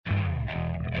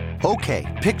Okay,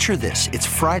 picture this. It's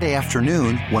Friday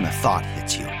afternoon when a thought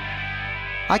hits you.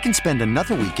 I can spend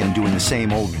another weekend doing the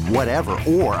same old whatever,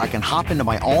 or I can hop into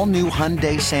my all-new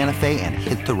Hyundai Santa Fe and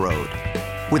hit the road.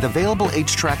 With available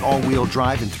H-Track all-wheel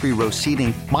drive and 3-row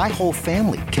seating, my whole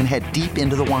family can head deep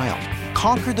into the wild.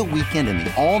 Conquer the weekend in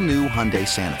the all-new Hyundai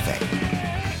Santa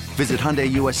Fe. Visit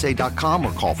HyundaiUSA.com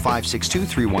or call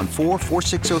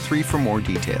 562-314-4603 for more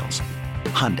details.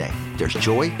 Hyundai, there's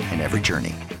joy in every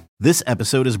journey. This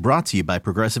episode is brought to you by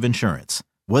Progressive Insurance.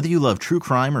 Whether you love true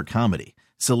crime or comedy,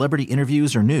 celebrity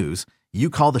interviews or news, you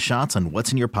call the shots on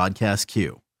what's in your podcast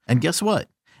queue. And guess what?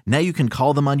 Now you can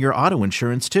call them on your auto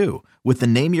insurance too with the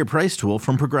Name Your Price tool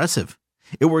from Progressive.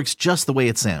 It works just the way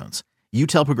it sounds. You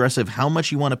tell Progressive how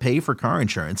much you want to pay for car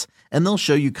insurance, and they'll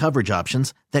show you coverage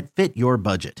options that fit your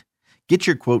budget. Get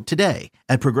your quote today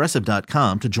at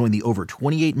Progressive.com to join the over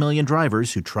 28 million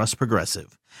drivers who trust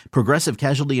Progressive. Progressive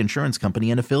Casualty Insurance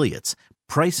Company and Affiliates.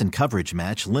 Price and coverage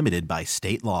match limited by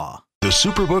state law. The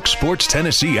Superbook Sports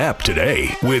Tennessee app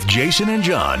today with Jason and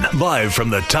John, live from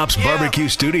the Tops Barbecue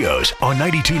Studios on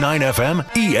 92.9 FM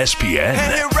ESPN.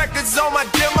 And hit records on my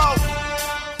demo.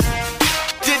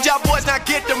 Did y'all boys not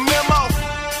get the memo?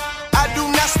 I do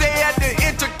not stay at the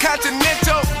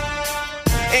Intercontinental.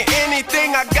 And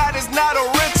anything I got is not a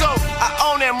rental. I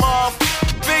own that mom.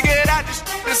 Figured out this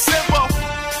is simple.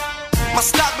 My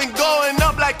stock been going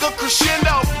up like a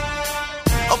crescendo.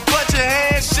 A bunch of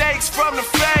handshakes from the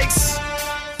fakes.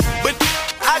 But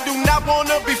I do not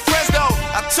want to be friends though.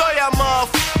 I told y'all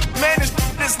mom, man, this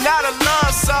is not a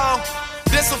love song.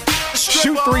 This a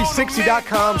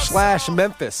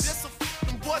Shoot360.com/Memphis.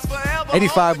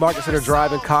 85 Market Center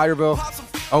Drive in Collierville.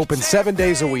 Open 7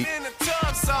 days a week.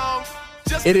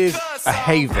 It is a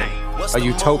haven, a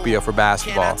utopia for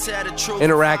basketball.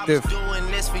 Interactive,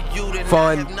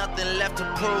 fun.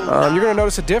 You're going to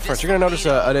notice a difference. You're going to notice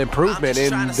an improvement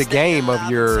in the game of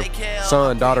your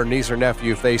son, daughter, niece, or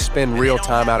nephew if they spend real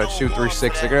time out at Shoot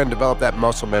 360. They're going to develop that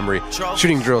muscle memory.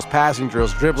 Shooting drills, passing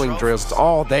drills, dribbling drills. It's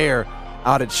all there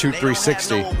out at Shoot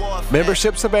 360.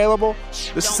 Memberships available.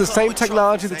 This is the same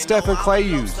technology that Steph and Clay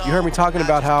used. You heard me talking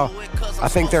about how I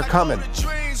think they're coming.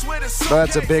 So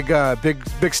that's a big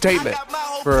statement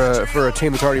for a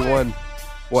team that's already won,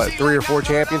 3 or 4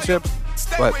 championships?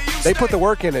 But they put the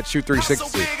work in at Shoot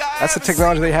 360. That's the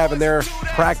technology they have in their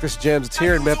practice gyms. It's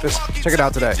here in Memphis. Check it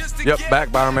out today. Yep,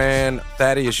 backed by our man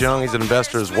Thaddeus Young. He's an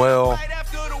investor as well.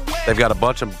 They've got a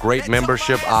bunch of great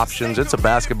membership options. It's a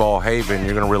basketball haven.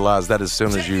 You're going to realize that as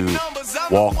soon as you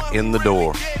walk in the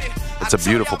door. It's a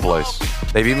beautiful place.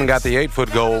 They've even got the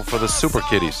 8-foot goal for the Super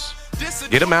Kiddies.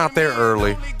 Get them out there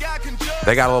early.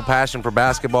 They got a little passion for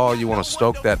basketball. You want to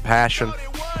stoke that passion,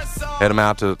 head them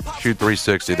out to Shoot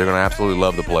 360. They're going to absolutely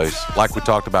love the place. Like we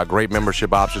talked about, great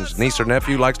membership options. Niece or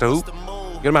nephew likes to hoop?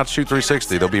 Get them out to Shoot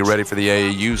 360. They'll be ready for the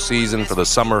AAU season, for the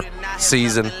summer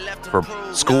season, for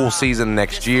school season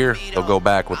next year. They'll go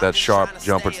back with that sharp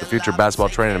jumper. It's the future basketball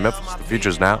training in Memphis. The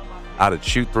future's now out at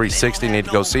Shoot 360. Need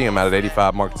to go see him out at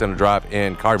 85 Market Center Drive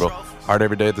in Collierville. Hard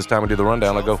every day at this time we do the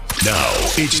rundown. Let's go. Now,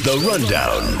 it's the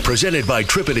Rundown, presented by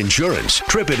Trippett Insurance.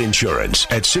 Trippett Insurance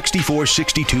at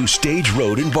 6462 Stage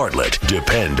Road in Bartlett.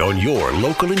 Depend on your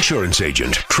local insurance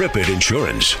agent. Trippett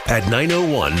Insurance at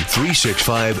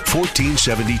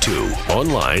 901-365-1472.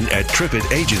 Online at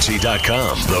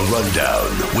TrippettAgency.com. The Rundown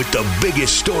with the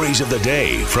biggest stories of the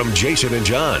day from Jason and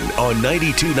John on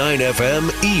 92.9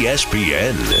 FM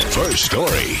ESPN. First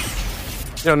story.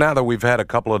 Now that we've had a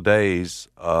couple of days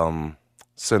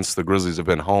since the Grizzlies have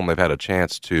been home, they've had a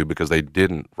chance to, because they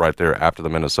didn't right there after the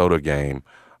Minnesota game.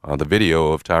 The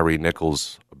video of Tyree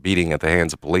Nichols beating at the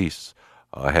hands of police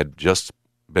had just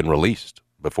been released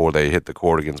before they hit the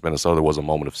court against Minnesota. There was a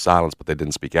moment of silence, but they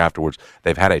didn't speak afterwards.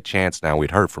 They've had a chance now. We'd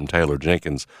heard from Taylor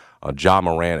Jenkins. Ja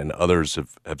Morant and others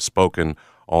have spoken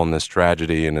on this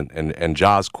tragedy. And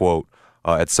Ja's quote,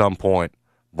 at some point,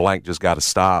 blank just got to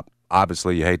stop.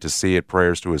 Obviously, you hate to see it.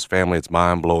 Prayers to his family. It's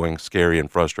mind-blowing, scary, and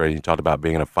frustrating. He talked about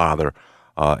being a father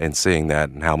and seeing that,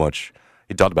 and how much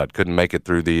he talked about couldn't make it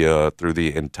through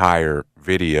the entire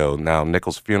video. Now,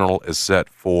 Nichols' funeral is set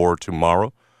for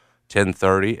tomorrow,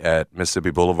 10:30 at Mississippi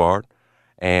Boulevard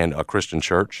and a Christian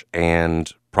church,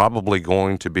 and probably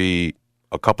going to be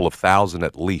a couple of thousand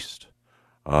at least.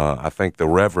 I think the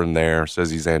Reverend there says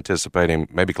he's anticipating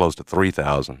maybe close to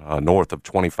 3,000, north of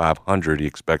 2,500. He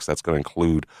expects that's going to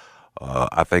include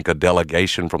I think a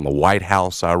delegation from the White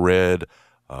House, I read,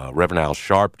 Reverend Al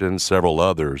Sharpton, several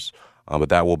others. But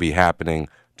that will be happening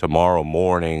tomorrow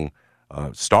morning,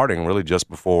 starting really just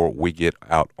before we get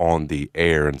out on the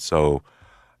air. And so,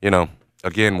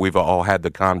 again, we've all had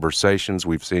the conversations.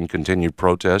 We've seen continued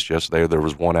protests. Yesterday there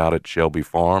was one out at Shelby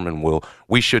Farm, and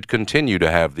we should continue to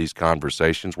have these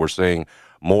conversations. We're seeing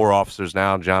more officers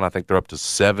now, John. I think they're up to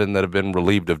 7 that have been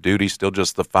relieved of duty, still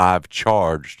just the 5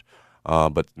 charged,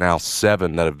 but now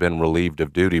 7 that have been relieved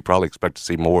of duty. Probably expect to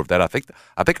see more of that. I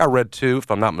think I read, too, if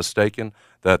I'm not mistaken,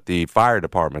 that the fire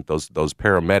department, those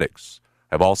paramedics,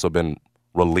 have also been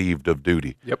relieved of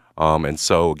duty. Yep. And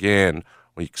so, again,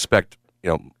 we expect,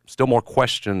 still more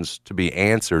questions to be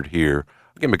answered here.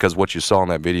 Again, because what you saw in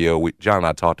that video, John and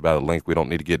I talked about it at length. We don't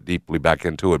need to get deeply back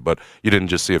into it, but you didn't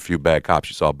just see a few bad cops.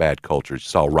 You saw bad culture. You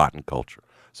saw rotten culture.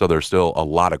 So there's still a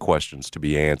lot of questions to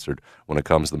be answered when it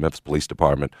comes to the Memphis Police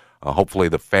Department. Hopefully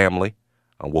the family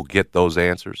will get those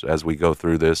answers as we go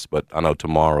through this, but I know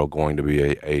tomorrow going to be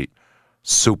a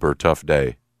super tough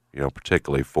day,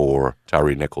 particularly for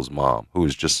Tyre Nichols' mom, who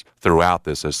is just throughout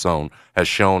this has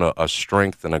shown a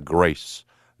strength and a grace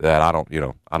that I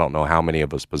don't know how many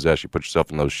of us possess. You put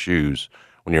yourself in those shoes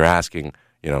when you're asking,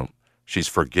 she's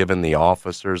forgiven the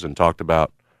officers and talked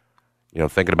about,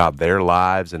 thinking about their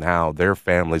lives and how their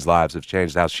families' lives have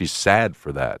changed, how she's sad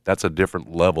for that. That's a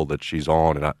different level that she's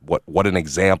on, and what an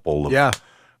example of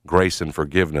grace and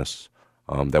forgiveness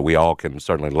that we all can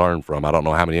certainly learn from. I don't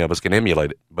know how many of us can emulate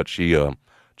it, but she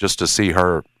just to see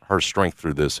her strength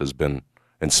through this has been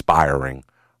inspiring.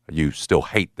 You still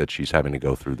hate that she's having to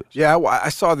go through this. Yeah, I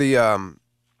saw the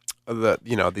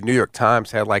New York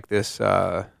Times had like this.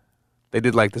 They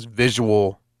did like this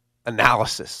visual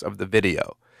analysis of the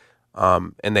video,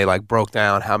 and they like broke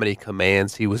down how many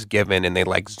commands he was given, and they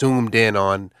like zoomed in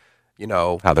on,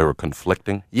 how they were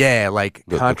conflicting. Yeah, like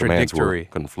the contradictory,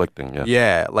 conflicting. Yeah,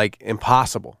 yeah, like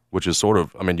impossible. Which is sort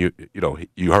of,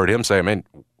 you heard him say,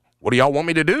 what do y'all want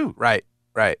me to do? Right.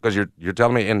 Because you're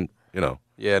telling me,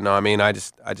 Yeah, no, I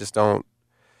just don't.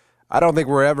 I don't think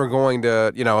we're ever going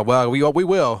to, well, we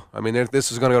will.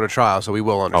 This is going to go to trial, so we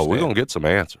will understand. Oh, we're going to get some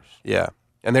answers. Yeah,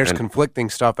 and there's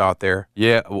conflicting stuff out there.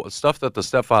 Yeah, stuff that the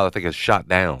stepfather, I think, is shot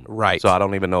down. Right. So I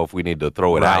don't even know if we need to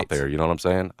throw it out there. You know what I'm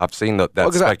saying? I've seen that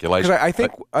speculation. I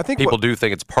think people do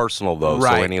think it's personal, though.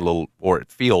 Right. So or it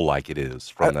feel like it is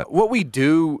from that. What we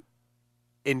do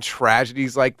in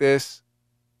tragedies like this,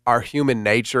 our human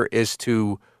nature is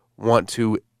to want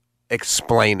to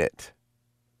explain it.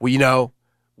 We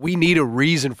need a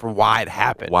reason for why it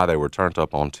happened. Why they were turned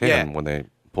up on 10 when they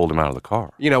pulled him out of the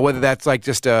car. Whether that's like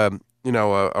just a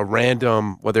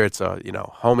random, whether it's a,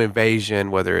 home invasion,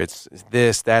 whether it's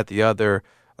this, that, the other.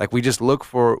 Like we just look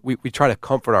for, we try to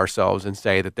comfort ourselves and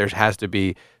say that there has to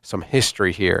be some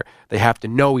history here. They have to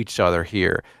know each other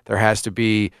here. There has to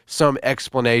be some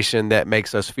explanation that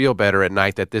makes us feel better at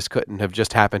night that this couldn't have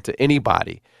just happened to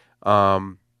anybody.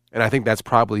 And I think that's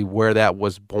probably where that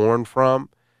was born from.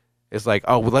 It's like,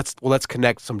 let's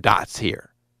connect some dots here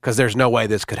because there's no way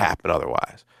this could happen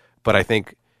otherwise. But I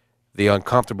think the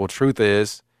uncomfortable truth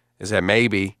is that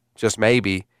maybe, just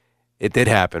maybe, it did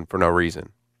happen for no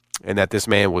reason, and that this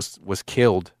man was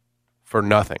killed for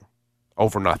nothing,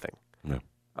 over nothing,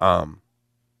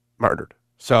 murdered.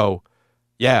 So,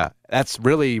 yeah, that's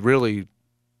really, really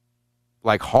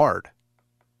like hard.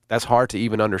 That's hard to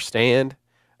even understand.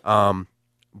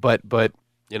 But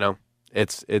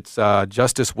it's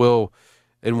justice will,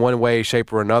 in one way,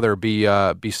 shape, or another,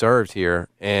 be served here,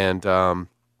 and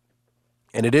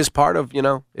it is part of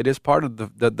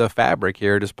the fabric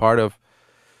here. It is part of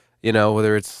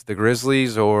whether it's the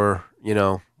Grizzlies or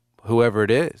whoever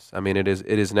it is.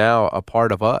 It is now a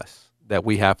part of us that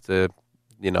we have to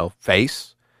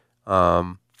face.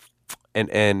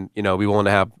 And be willing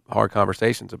to have hard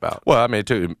conversations about. Well,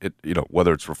 too,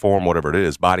 whether it's reform, whatever it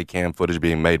is, body cam footage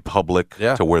being made public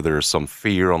to where there's some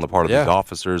fear on the part of these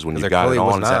officers when you've got it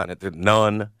on.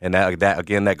 None. And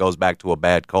that goes back to a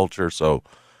bad culture. So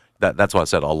that's why I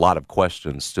said a lot of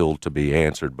questions still to be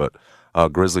answered. But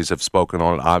Grizzlies have spoken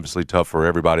on it. Obviously tough for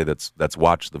everybody that's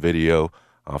watched the video.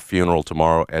 Funeral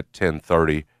tomorrow at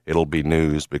 10:30. It'll be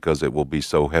news because it will be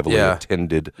so heavily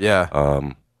attended. Yeah.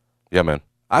 Man.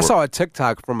 I saw a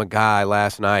TikTok from a guy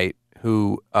last night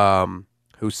who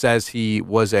says he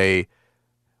was a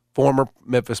former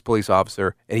Memphis police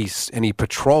officer and he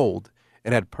patrolled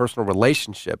and had personal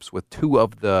relationships with 2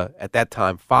 of the, at that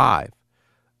time, 5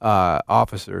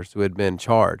 officers who had been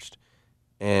charged,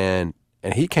 and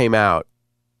he came out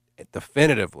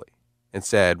definitively and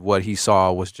said what he saw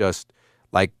was just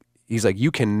like, he's like,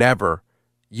 you can never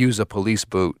use a police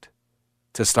boot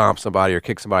to stomp somebody or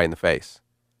kick somebody in the face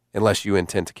unless you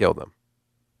intend to kill them,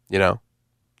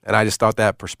 And I just thought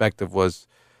that perspective was,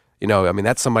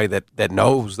 that's somebody that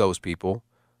knows those people,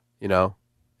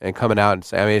 and coming out and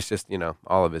saying, I mean, it's just,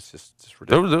 all of it's just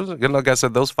ridiculous. Like I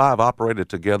said, those 5 operated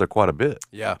together quite a bit.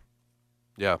 Yeah.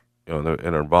 And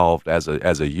are involved as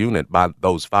a unit by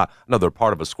those 5. No, they're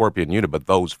part of a Scorpion unit, but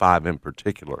those 5 in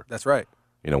particular. That's right.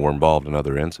 Were involved in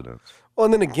other incidents. Well,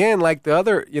 and then again, like the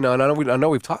other, and I know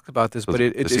we've talked about this, but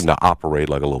it seemed to operate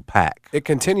like a little pack. It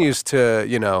continues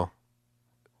to,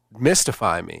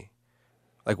 mystify me.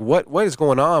 Like what is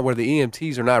going on where the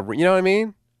EMTs are not, you know what I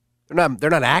mean? They're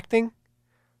not acting.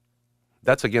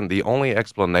 That's, again, the only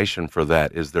explanation for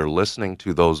that is they're listening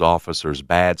to those officers'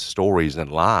 bad stories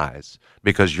and lies,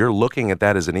 because you're looking at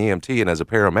that as an EMT and as a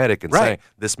paramedic and saying,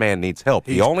 this man needs help.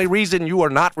 The only reason you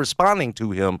are not responding to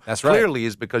him clearly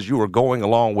is because you are going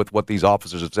along with what these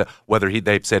officers have said, whether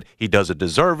they've said he doesn't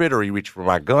deserve it or he reached for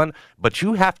my gun. But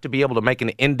you have to be able to make an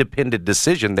independent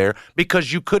decision there,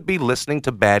 because you could be listening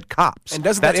to bad cops. And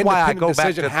doesn't that independent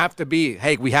decision have to be,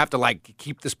 hey, we have to,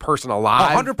 keep this person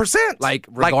alive? 100%.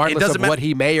 Regardless of what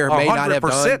he may or may not have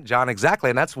done. 100%, John, exactly.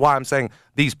 And that's why I'm saying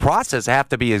these processes have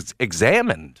to be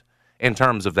examined in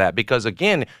terms of that, because,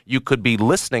 again, you could be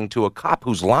listening to a cop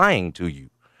who's lying to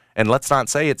you. And let's not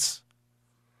say it's,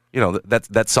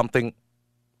 that's something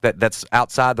that's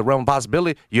outside the realm of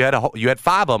possibility. You had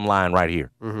 5 of them lying right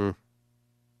here. Mm-hmm.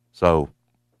 So,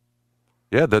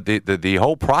 yeah, the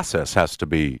whole process has to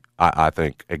be, I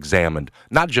think, examined.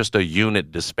 Not just a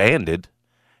unit disbanded.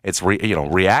 It's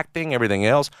reacting, everything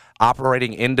else,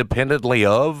 operating independently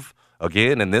of.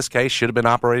 Again, in this case, should have been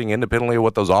operating independently of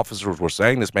what those officers were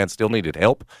saying. This man still needed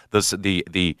help.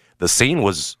 The scene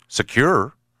was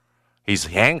secure. He's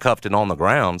handcuffed and on the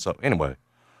ground. So anyway,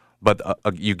 but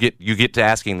you get to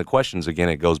asking the questions again.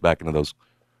 It goes back into those.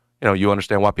 You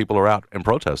understand why people are out and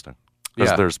protesting,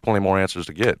 because there's plenty more answers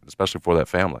to get, especially for that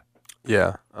family.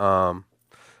 Yeah.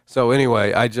 So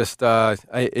anyway, I just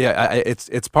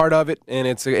it's part of it, and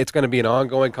it's going to be an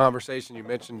ongoing conversation. You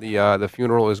mentioned the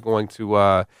funeral is going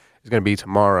to be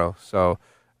tomorrow, so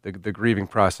the grieving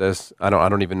process. I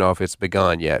don't even know if it's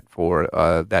begun yet for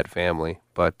that family,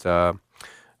 but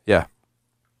yeah.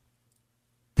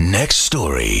 Next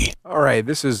story. All right,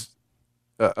 this is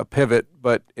a pivot,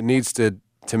 but it needs to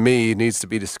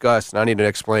be discussed, and I need an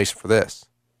explanation for this.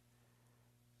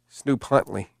 Snoop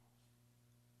Huntley,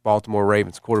 Baltimore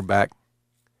Ravens quarterback,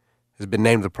 has been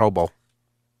named to the Pro Bowl.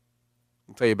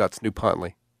 I'll tell you about Snoop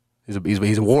Huntley. He's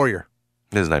a warrior.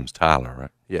 His name's Tyler,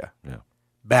 right? Yeah. Yeah.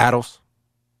 Battles.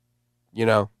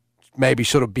 Maybe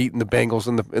should have beaten the Bengals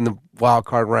in the wild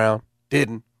card round.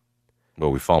 Didn't.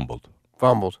 Well, we fumbled.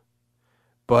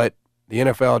 But the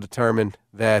NFL determined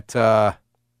that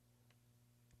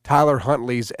Tyler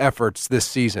Huntley's efforts this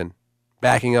season,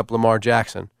 backing up Lamar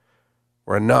Jackson,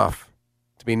 were enough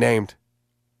to be named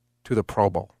to the Pro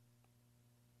Bowl.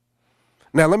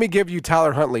 Now, let me give you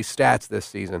Tyler Huntley's stats this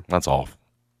season. That's awful.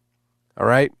 All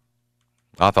right?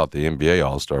 I thought the NBA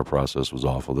All-Star process was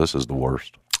awful. This is the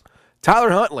worst.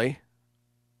 Tyler Huntley,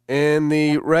 in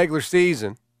the regular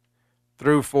season,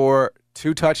 threw for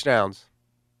 2 touchdowns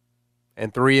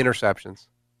and 3 interceptions.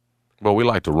 Well, we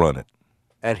like to run it.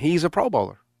 And he's a Pro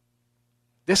Bowler.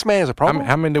 This man's a Pro Bowler.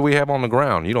 How many do we have on the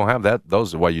ground? You don't have that.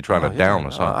 Those are why you're trying to down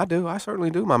us, huh? I do. I certainly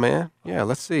do, my man. Yeah,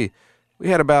 let's see. We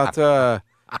had about,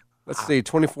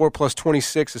 24 plus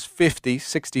 26 is 50,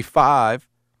 65.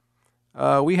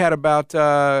 We had about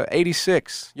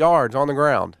 86 yards on the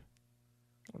ground.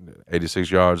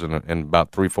 86 yards and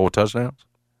about 3-4 touchdowns?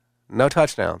 No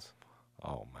touchdowns.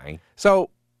 Oh, man. So,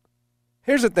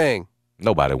 here's the thing.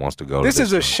 Nobody wants to go this to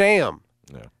is a sham.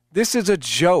 Yeah. This is a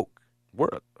joke.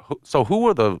 So who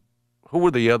were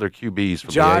the other QBs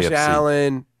from Josh the AFC?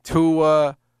 Allen,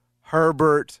 Tua,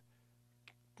 Herbert,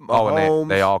 Mahomes.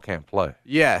 And they all can't play.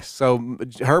 Yes. So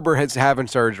Herbert is having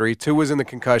surgery. Tua's in the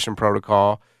concussion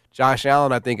protocol. Josh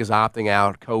Allen, I think, is opting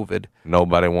out. COVID.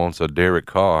 Nobody wants a Derek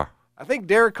Carr. I think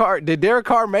Derek Carr. Did Derek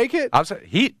Carr make it? I'm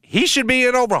saying he should be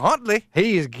in over Huntley.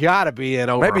 He's got to be in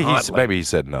over Huntley. Maybe he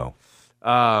said no.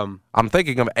 I'm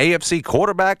thinking of AFC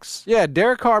quarterbacks. Yeah,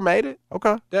 Derek Carr made it.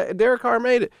 Okay. Derek Carr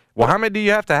made it. Well, how many do you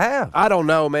have to have? I don't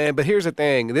know, man, but here's the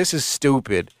thing. This is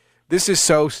stupid. This is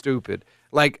so stupid.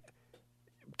 Like,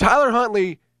 Tyler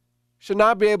Huntley should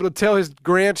not be able to tell his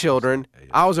grandchildren,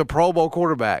 I was a Pro Bowl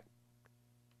quarterback.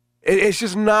 It's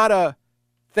just not a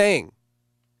thing.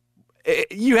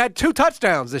 You had 2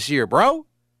 touchdowns this year, bro.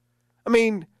 I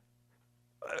mean,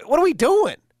 what are we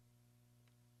doing?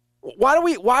 Why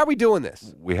are we doing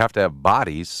this? We have to have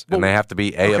bodies, and they have to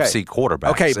be AFC quarterbacks.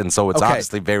 Okay. And so it's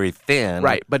obviously very thin.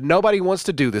 Right, but nobody wants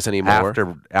to do this anymore.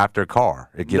 After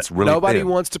Carr, it gets really Nobody thin.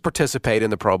 wants to participate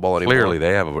in the Pro Bowl anymore. Clearly,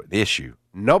 they have an issue.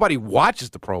 Nobody watches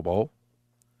the Pro Bowl.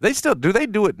 They still do they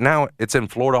do it now? It's in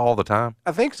Florida all the time.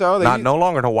 I think so. No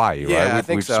longer in Hawaii, Yeah, right? I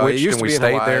think we've so. It switched used and to we be in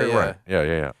stayed Hawaii, there, yeah. right?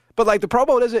 Yeah. But like the Pro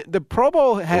Bowl doesn't. The Pro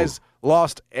Bowl has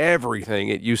lost everything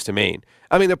it used to mean.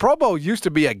 I mean, the Pro Bowl used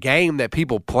to be a game that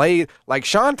people played. Like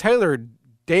Sean Taylor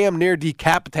damn near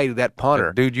decapitated that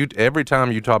punter. Dude, every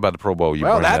time you talk about the Pro Bowl, you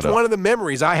Well, bring that's that up. one of the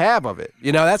memories I have of it.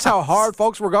 You know, that's how hard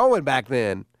folks were going back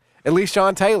then. At least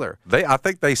Sean Taylor. I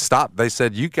think they stopped. They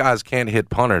said you guys can't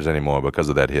hit punters anymore because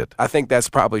of that hit. I think that's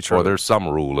probably true. Or there's some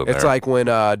rule in there. It's like when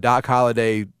Doc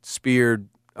Holliday speared.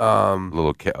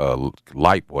 little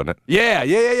Lipe, wasn't it?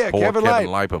 Yeah. Poor Kevin Lipe.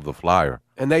 Lipe of the Flyer.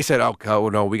 And they said, oh,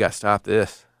 no, we got to stop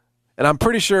this. And I'm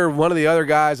pretty sure one of the other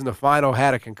guys in the final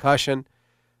had a concussion.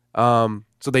 So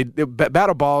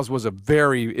Battle Balls was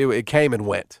it came and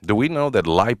went. Do we know that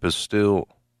Lipe is still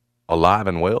alive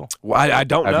and well? I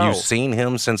don't know. Have you seen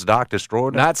him since Doc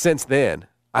destroyed him? Not since then.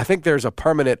 I think there's a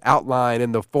permanent outline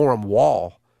in the forum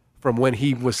wall from when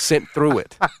he was sent through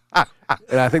it.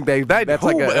 And I think that's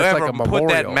like a memorial. Put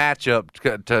that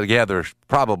matchup together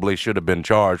probably should have been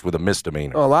charged with a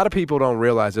misdemeanor. Well, a lot of people don't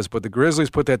realize this, but the Grizzlies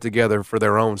put that together for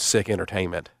their own sick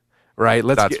entertainment. Right?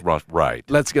 Right.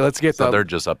 Let's get so they're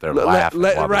just up there laughing.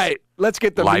 Right. Let's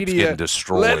get the Life's media getting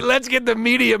destroyed. Let's get the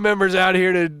media members out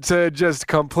here to just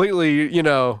completely,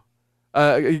 go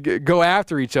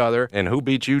after each other. And who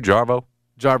beat you, Jarbo?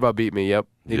 Jarbo beat me. Yep,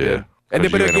 he did. But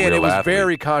again, it was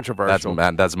very controversial.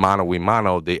 That's mano a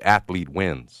mano. The athlete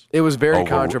wins. It was very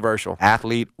controversial.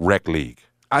 Athlete rec league.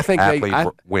 I think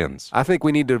wins. I think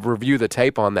we need to review the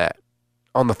tape on that.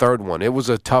 On the third one, it was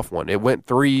a tough one. It went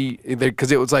 3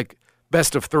 because it was like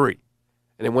best of 3,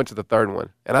 and it went to the third one.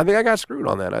 And I think I got screwed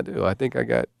on that. I do. I think I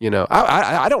got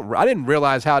I didn't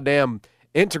realize how damn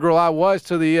integral I was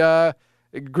to the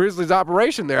Grizzlies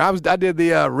operation there. I did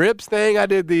the ribs thing. I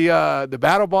did the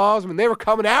battle balls. I mean, they were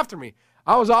coming after me.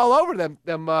 I was all over them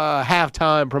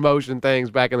halftime promotion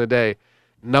things back in the day.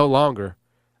 No longer.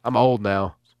 I'm old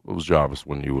now. What was Jarvis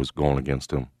when you was going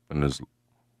against him in his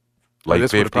late 50s?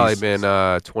 This would have probably been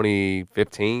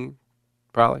 2015,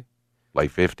 probably.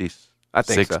 Late 50s? I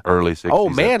think so. Early 60s. Oh,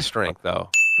 man strength, though.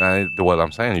 Now, what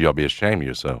I'm saying, you ought to be ashamed of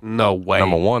yourself. No way.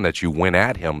 Number one, that you went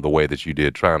at him the way that you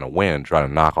did, trying to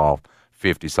knock off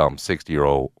 50-something,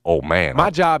 60-year-old old man. My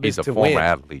job is to win. He's a former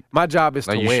athlete. My job is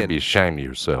to win. You should be ashamed of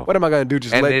yourself. What am I going to do?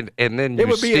 And then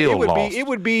you still lost.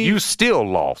 You still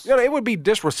lost. It would be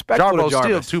disrespectful to Jarvis.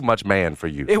 Jarbo's still too much man for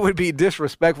you. It would be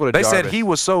disrespectful to Jarvis. They said he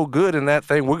was so good in that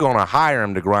thing, we're going to hire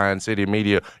him to Grind City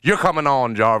Media. You're coming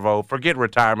on, Jarvo. Forget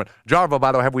retirement. Jarvo,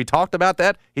 by the way, have we talked about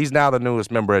that? He's now the newest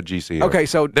member at GCM. Okay,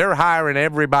 so they're hiring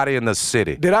everybody in the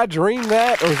city. Did I dream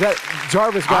that, or was that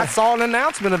Jarvis? I saw an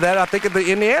announcement of that, I think, at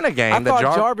the Indiana game. I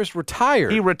thought Jarvis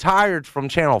retired. He retired from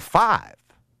Channel 5.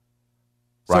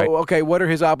 Right? So, okay, what are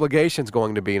his obligations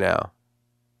going to be now?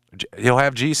 He'll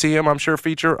have GCM, I'm sure,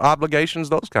 feature obligations,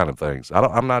 those kind of things.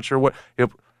 I'm not sure what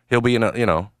he'll be in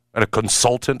a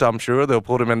consultant. I'm sure they'll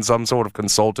put him in some sort of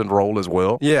consultant role as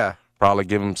well. Yeah, probably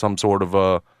give him some sort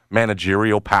of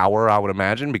managerial power, I would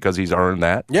imagine, because he's earned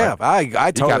that. Yeah, right?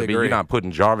 I totally agree. You're not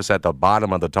putting Jarvis at the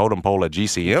bottom of the totem pole at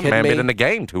GCM. Man, been in the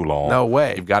game too long. No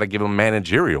way. You've got to give him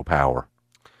managerial power.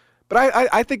 But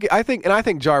I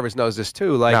think Jarvis knows this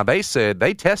too. Like, now they said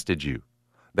they tested you.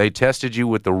 They tested you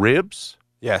with the ribs.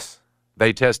 Yes.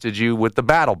 They tested you with the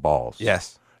battle balls.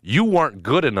 Yes. You weren't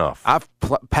good enough. I've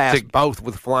passed both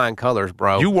with flying colors,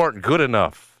 bro. You weren't good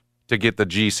enough to get the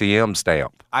GCM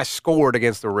stamp. I scored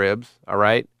against the ribs, all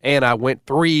right? And I went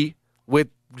 3 with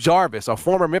Jarvis, a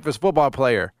former Memphis football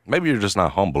player. Maybe you're just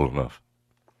not humble enough.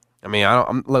 I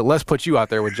mean, let's put you out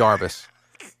there with Jarvis.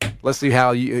 Let's see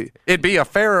how you. It'd be a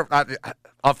fairer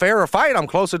fight. I'm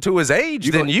closer to his age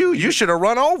than you. You should have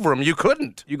run over him. You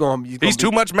couldn't. He's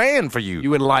too much man for you.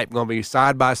 You and Lipe going to be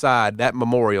side by side. That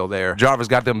memorial there. Jarvis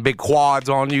got them big quads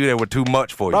on you. They were too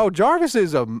much for you. Bro, Jarvis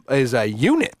is a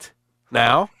unit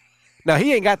now. Now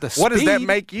he ain't got the speed. What does that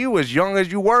make you as young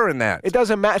as you were in that? It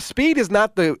doesn't matter. Speed is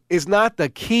not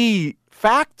the key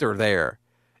factor there.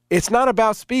 It's not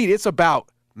about speed. It's about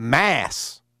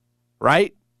mass,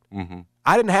 right? Mm-hmm.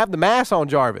 I didn't have the mass on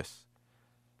Jarvis.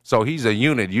 So he's a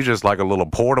unit. You just like a little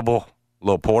portable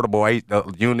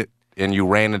unit, and you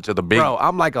ran into the big. Bro,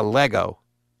 I'm like a Lego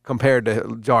compared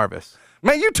to Jarvis.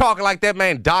 Man, you talking like that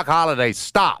man Doc Holliday.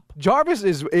 Stop. Jarvis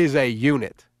is a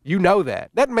unit. You know that.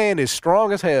 That man is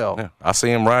strong as hell. Yeah, I see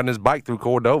him riding his bike through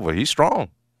Cordova. He's strong.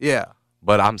 Yeah.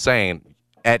 But I'm saying,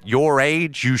 at your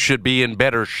age, you should be in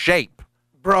better shape.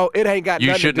 Bro, it ain't got nothing to do with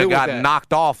that. You shouldn't have got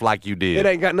knocked off like you did. It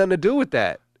ain't got nothing to do with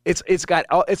that. It's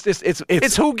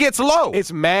who gets low.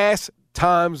 It's mass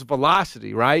times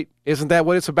velocity, right? Isn't that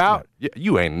what it's about?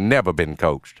 You ain't never been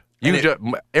coached.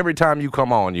 Every time you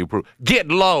come on, you prove. Get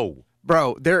low.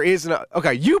 Bro, there is no –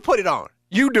 okay, you put it on.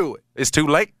 You do it. It's too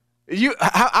late.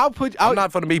 I'm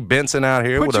not going to be Benson out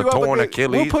here with a torn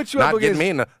Achilles. We'll put you not up getting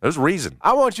against, me in there's reason.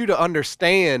 I want you to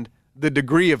understand the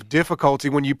degree of difficulty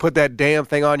when you put that damn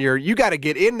thing on you got to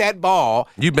get in that ball.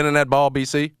 You been in that ball,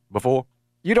 BC, before?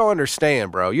 You don't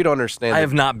understand, bro. You don't understand. I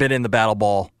have not been in the battle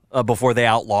ball before they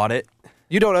outlawed it.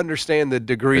 You don't understand the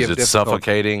degree of difficulty. Is it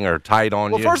suffocating or tight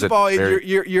on you? Well, first of all,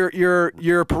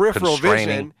 your peripheral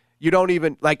vision, you don't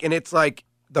even like, and it's like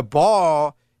the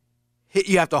ball hit.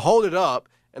 You have to hold it up,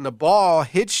 and the ball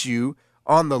hits you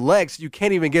on the legs. You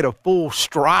can't even get a full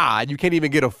stride. You can't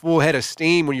even get a full head of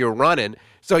steam when you're running.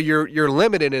 So you're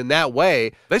limited in that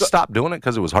way. They stopped doing it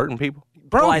because it was hurting people.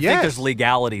 Bro, I think there's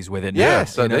legalities with it now.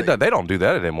 Yes. So they don't do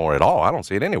that anymore at all. I don't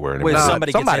see it anywhere anymore. When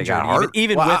somebody gets injured, got hurt.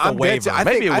 even with a waiver.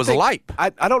 Maybe it was Lipe.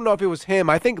 I don't know if it was him.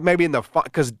 I think maybe in the –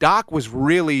 because Doc was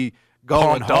really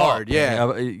going hard. Yeah.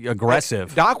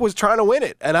 Aggressive. Doc was trying to win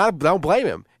it, and I don't blame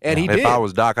him. And he did. If I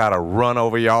was Doc, I'd have run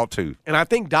over y'all too. And I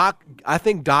think Doc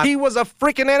 – he was a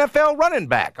freaking NFL running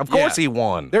back. Of course he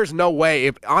won. There's no way.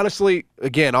 If honestly,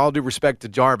 again, all due respect to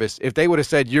Jarvis, if they would have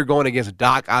said you're going against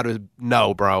Doc, I'd have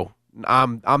no, bro.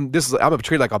 I'm gonna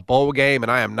treat it like a bowl game,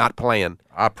 and I am not playing.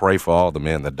 I pray for all the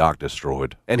men that Doc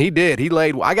destroyed. And he did. He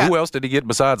laid. Who else did he get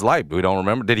besides Lipe? We don't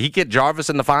remember. Did he get Jarvis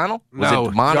in the final? No,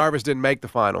 Jarvis didn't make the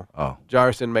final. Oh,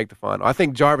 Jarvis didn't make the final. I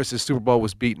think Jarvis's Super Bowl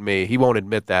was beating me. He won't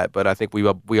admit that, but I think we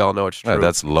all know it's true. Yeah,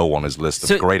 that's low on his list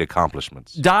of great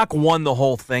accomplishments. Doc won the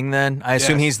whole thing. Then I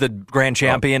assume he's the grand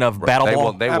champion of battle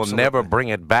ball. They will never bring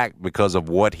it back because of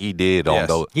what he did on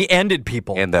those. He ended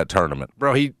people in that tournament,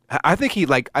 bro. I think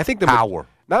the power.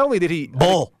 Not only did he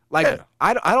bull.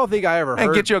 I don't think I ever heard.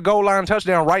 And get you a goal line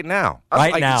touchdown right now.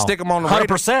 Now. Stick him on the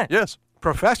 100%. Yes.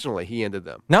 Professionally, he ended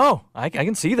them. No, I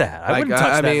can see that. I wouldn't touch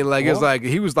that. I mean, it's like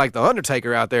he was like the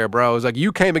Undertaker out there, bro. It was like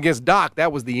you came against Doc,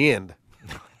 that was the end.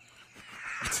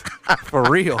 For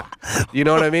real. You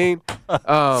know what I mean?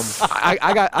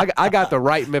 I got the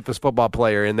right Memphis football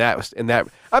player in that.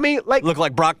 I mean, like look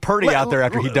like Brock Purdy out there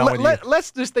after he done with you.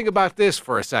 Let's just think about this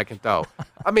for a second, though.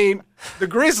 I mean, the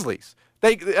Grizzlies.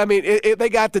 They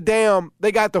got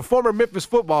the former Memphis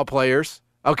football players,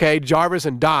 okay, Jarvis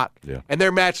and Doc, and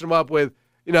they're matching them up with,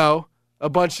 a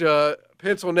bunch of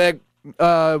pencil neck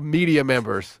media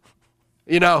members.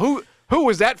 Who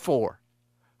was that for?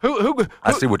 Who?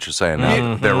 I see what you're saying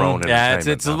now. Their own entertainment.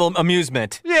 Yeah, it's a little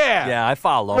amusement. Yeah, I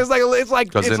follow. It's like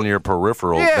because in your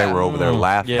peripheral, they were over there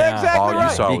laughing. Yeah, exactly. All you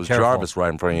saw Be was careful. Jarvis right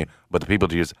in front of you, but the people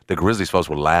the Grizzlies folks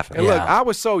were laughing. And look, I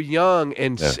was so young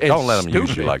and don't let them stupid.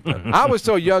 use you like that. I was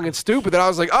so young and stupid that I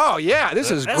was like, oh yeah, this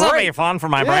is This great. will be fun for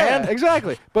my brand.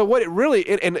 Exactly. But what it really,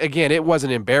 and again, it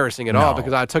wasn't embarrassing at all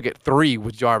because I took it 3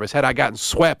 with Jarvis. Had I gotten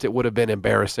swept, it would have been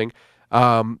embarrassing.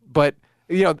 But.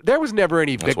 There was never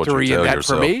any victory in that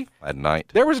for me. At night.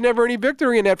 There was never any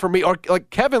victory in that for me. Or like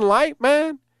Kevin Lipe,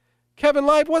 man. Kevin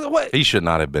Lipe, what? He should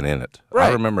not have been in it. Right.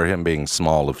 I remember him being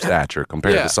small of stature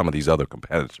compared to some of these other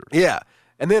competitors. Yeah.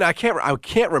 And then I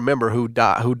can't remember who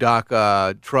Doc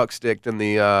truck sticked in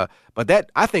the but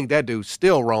I think that dude's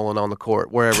still rolling on the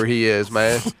court wherever he is,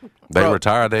 man. They had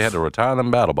to retire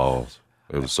them battle balls.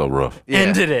 It was so rough. Yeah.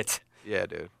 Ended it. Yeah,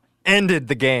 dude. Ended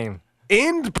the game.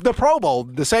 End the Pro Bowl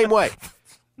the same way.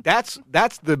 That's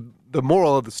the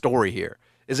moral of the story here,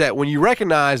 is that when you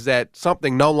recognize that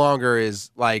something no longer is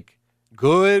like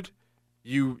good,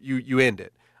 you end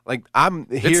it. Like I'm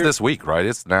here. It's this week, right?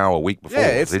 It's now a week before. Yeah,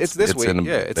 it's this week.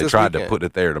 They tried to put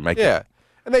it there to make it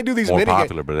and they do these more mini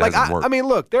popular, but it hasn't worked. I mean,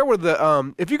 look, there were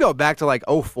the if you go back to like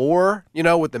 2004,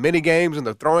 with the mini games and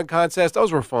the throwing contest,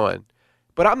 those were fun.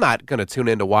 But I'm not gonna tune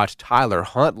in to watch Tyler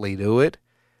Huntley do it.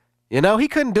 He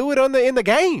couldn't do it in the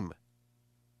game.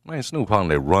 Man, Snoop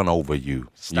Huntley run over you.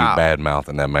 Stop. You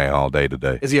bad-mouthing that man all day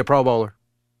today. Is he a Pro Bowler?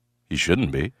 He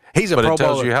shouldn't be. He's a Pro Pro Bowler. But it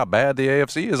tells Bowler. you how bad the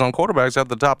AFC is on quarterbacks at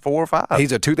the top 4 or 5.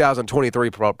 He's a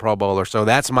 2023 Pro Bowler, so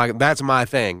that's my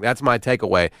thing. That's my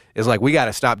takeaway. Is like we got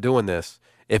to stop doing this.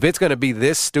 If it's going to be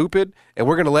this stupid and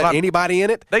we're going to let anybody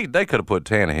in it, they could have put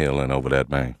Tannehill in over that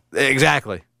man.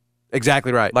 Exactly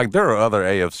right. Like there are other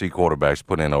AFC quarterbacks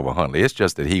put in over Huntley. It's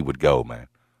just that he would go, man.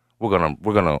 We're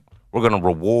gonna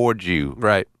reward you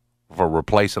right for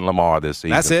replacing Lamar this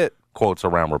season. That's it. Quotes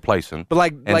around replacing,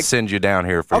 but send you down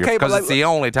here for because it's the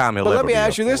only time he'll ever. But let me be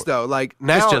ask you this though: like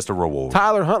now, it's just a reward.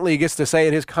 Tyler Huntley gets to say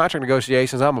in his contract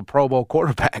negotiations, "I'm a Pro Bowl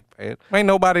quarterback." Man,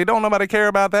 don't nobody care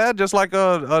about that. Just like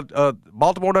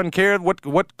Baltimore doesn't care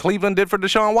what Cleveland did for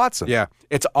Deshaun Watson. Yeah,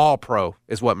 it's all pro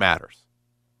is what matters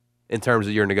in terms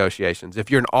of your negotiations.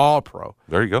 If you're an all pro,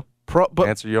 there you go.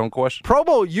 Answer your own question. Pro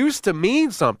Bowl used to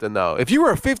mean something, though. If you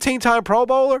were a 15-time Pro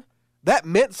Bowler, that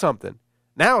meant something.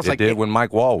 Now it's It like did when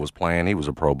Mike Wall was playing. He was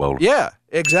a Pro Bowler. Yeah,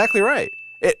 exactly right.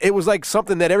 It was like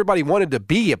something that everybody wanted to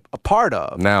be a part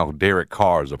of. Now Derek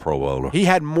Carr is a Pro Bowler. He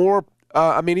had more.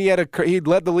 He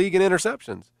led the league in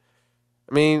interceptions.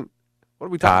 I mean, what are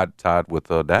we talking? Tied with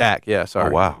Dak. Dak. Yeah,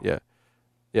 sorry. Oh, wow.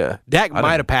 Yeah. Dak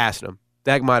might have passed him.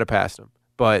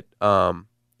 But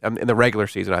in the regular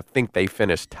season, I think they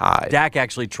finished tied. Dak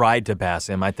actually tried to pass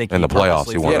him. I think in the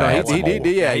playoffs, he wanted to add some more.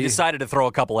 He decided to throw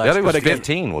a couple Yeah, I extras. think it was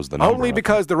 15 was the number. Only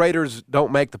because the Raiders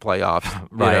don't make the playoffs.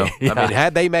 Right. You know? I mean,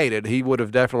 had they made it, he would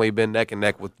have definitely been neck and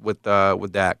neck with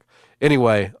Dak.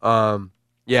 Anyway,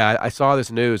 I saw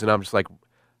this news and I'm just like,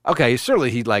 okay, surely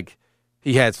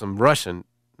he had some rushing.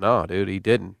 No, dude, he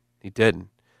didn't.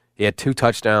 He had 2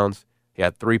 touchdowns. He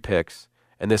had 3 picks,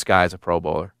 and this guy's a Pro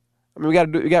Bowler. I mean, we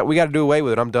got to do away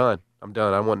with it. I'm done.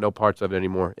 I want no parts of it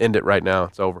anymore. End it right now.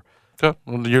 It's over. Okay.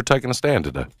 Well, you're taking a stand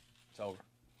today. It's over.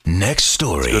 Next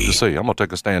story. Good to see. I'm gonna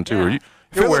take a stand too. Yeah.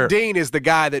 Philip Dean is the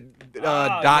guy that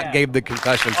Doc gave the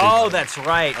concussion to. Oh, that's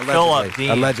right. Philip Dean.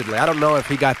 Allegedly. I don't know if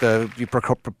he got the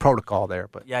protocol there,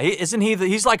 but Yeah,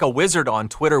 he's like a wizard on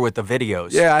Twitter with the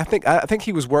videos. yeah, I think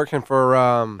he was working for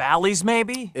Bally's,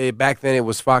 maybe? back then it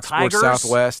was Fox Tigers? Sports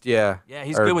Southwest. Yeah, Yeah,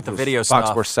 he's Or good with the it was video Fox stuff.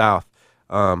 Sports South.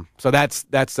 So that's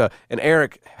and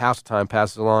Eric Housetime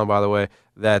passes along, by the way,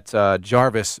 that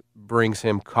Jarvis brings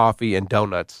him coffee and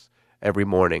donuts every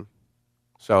morning.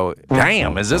 So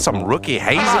Damn, is this some rookie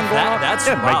hazing?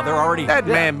 Wow, they're already... That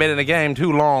man been in the game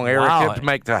too long, Eric, Wow. to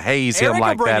make to haze Eric him will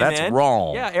like bring that. him That's in.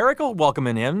 wrong. Yeah, Eric will welcome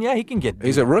him in. Yeah, he can get...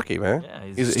 he's a rookie, man. Yeah,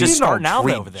 he's He's- just he's starting out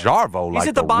treat over there. Jarvo He's like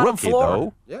at the bottom rookie, floor.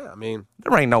 though. Yeah, I mean,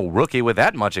 There ain't no rookie with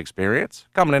that much experience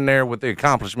coming in there with the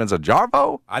accomplishments of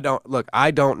Jarvo. I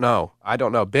don't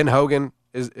know. Ben Hogan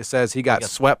says he got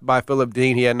swept by Philip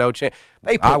Dean. He had no chance.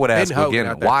 They put I would Ben ask Hogan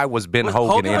again, out there. why was Ben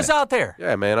Hogan in was it? out there.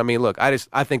 Yeah, man. I mean, look, I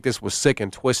think this was sick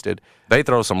and twisted. They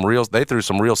threw some real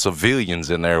civilians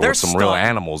in there They're with some real stunned.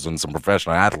 animals and some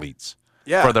professional athletes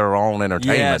Yeah. for their own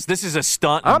entertainment. Yes, this is a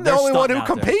stunt. I'm the They're only one who stunting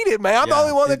out there. competed, man. I'm the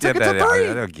only one that took it to 3.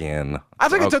 Again. I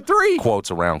took it to 3. Quotes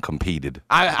around competed.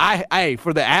 Hey,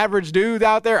 for the average dude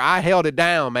out there, I held it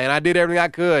down, man. I did everything I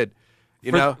could.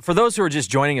 You know? For those who are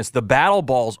just joining us, the battle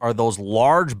balls are those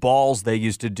large balls they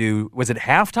used to do. Was it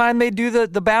halftime they'd do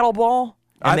the battle ball?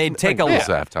 And they'd take It was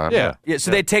halftime. Yeah. Yeah,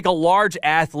 so they'd take a large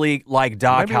athlete like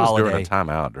Doc Maybe it was Holliday. during a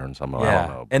timeout during some. I Yeah, don't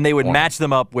know. and they would match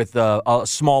them up with a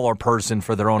smaller person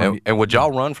for their own. And would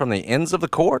y'all run from the ends of the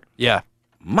court? Yeah.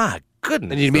 My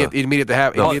goodness. And you'd meet at the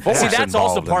half. Well, you'd meet at the See, force half- that's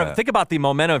also involved in part of it. that. Think about the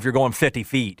momentum if you're going 50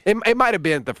 feet. It might have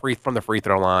been from the free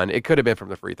throw line. It could have been from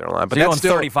the free throw line. But So you're that's going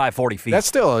still 35, 40 feet. That's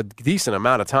still a decent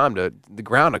amount of time to the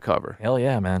ground to cover. Hell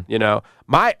yeah, man. You know,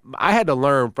 I had to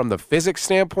learn from the physics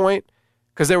standpoint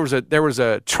because there was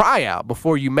a tryout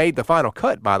before you made the final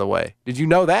cut. By the way, did you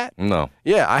know that? No.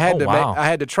 Yeah, I had wow. I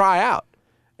had to try out,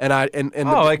 and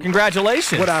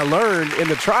Congratulations. what I learned in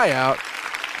the tryout,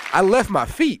 I left my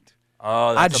feet. Oh,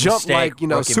 I that's a jumped mistake. like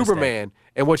Rookie Superman, mistake.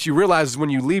 and what you realize is when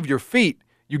you leave your feet,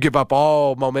 you give up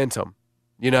all momentum.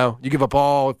 You know, you give up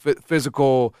all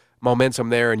physical momentum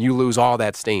there, and you lose all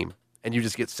that steam, and you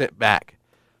just get sent back.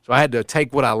 So I had to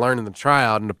take what I learned in the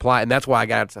tryout and apply, and that's why I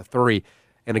got it to 3.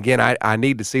 And again, I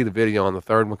need to see the video on the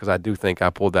third one because I do think I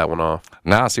pulled that one off.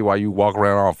 Now I see why you walk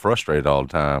around all frustrated all the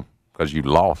time because you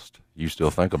lost. You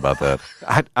still think about that.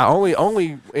 I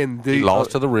only in the He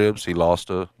lost to the ribs. He lost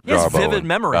to He has Jarbo vivid and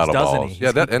memories, battle doesn't balls. he?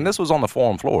 Yeah, and this was on the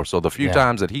forum floor. So the few Yeah.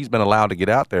 times that he's been allowed to get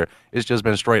out there, it's just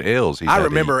been straight L's. He's I had to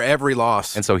remember eat. every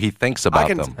loss. And so he thinks about I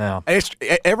can, them.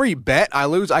 Yeah. Every bet I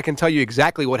lose, I can tell you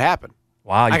exactly what happened.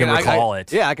 Wow, you I can recall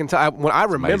it. Yeah, I can tell. When I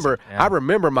remember, Yeah. I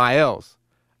remember my L's.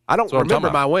 I don't That's what I'm remember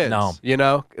talking my about. wins. No. You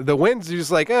know, the wins, you're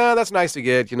just like, that's nice to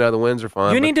get. You know, the wins are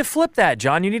fun. You but need to flip that,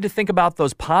 John. You need to think about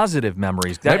those positive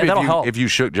memories. Maybe That'll help. if you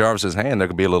shook Jarvis's hand, there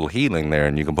could be a little healing there,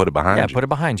 and you can put it behind you. put it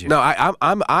behind you. No,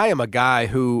 I am a guy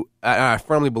who I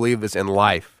firmly believe this in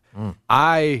life.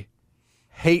 I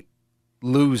hate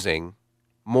losing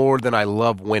more than I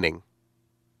love winning.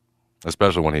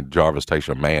 Especially when Jarvis takes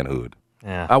your manhood.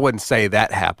 Yeah. I wouldn't say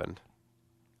that happened.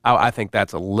 I think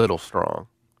that's a little strong.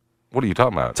 What are you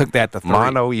talking about? Took that to 3.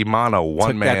 Mano y mano, one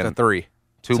Took man, that to 3.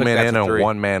 2 Took men that in to and 3.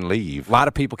 1 man leave. A lot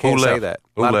of people can't Who say left? that.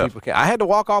 Who A lot left? of people can't. I had to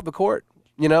walk off the court.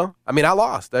 You know, I mean, I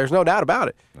lost. There's no doubt about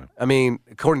it. I mean,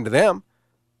 according to them,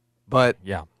 but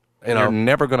Yeah. you know, You're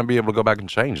never going to be able to go back and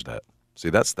change that. See,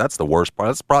 that's the worst part.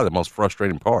 That's probably the most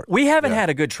frustrating part. We haven't had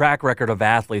a good track record of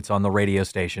athletes on the radio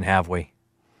station, have we?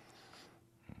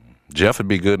 Jeff would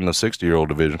be good in the 60-year-old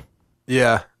division.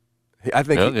 yeah, I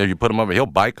think you put him up, he'll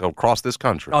bike across this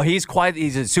country. Oh, he's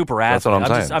a super athlete. That's what I'm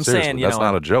saying. I'm Seriously, saying, that's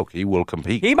not a joke. He will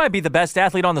compete. He might be the best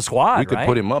athlete on the squad. We could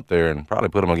put him up there and probably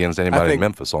put him against anybody in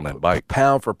Memphis on that bike.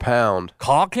 Pound for pound.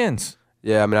 Calkins.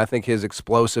 Yeah, I mean, I think his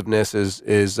explosiveness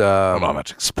is I don't know how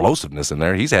much explosiveness in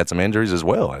there. He's had some injuries as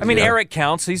well. I mean, Eric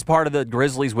counts. He's part of the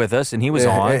Grizzlies with us, and he was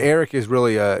on. Eric is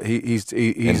really he's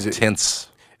intense.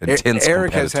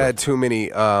 Eric has had too many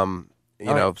he's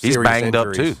banged injuries.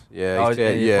 up too.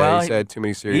 Yeah, he's had too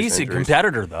many serious He's injuries. a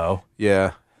competitor though.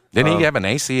 Yeah. Didn't he have an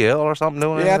ACL or something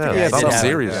doing Yeah, I think he had something something.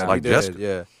 serious like Jessica.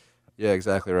 Jessica. Yeah,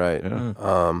 exactly right.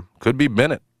 Yeah. Could be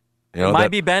Bennett. It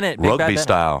might be Bennett. Big Rugby Bennett.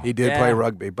 style. He did play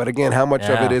rugby, but again, how much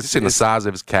of it is? Seen the size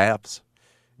of his calves.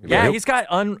 Yeah, he's got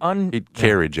He'd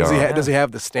carry John. Does he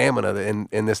have the stamina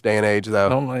in this day and age though? I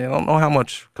don't know how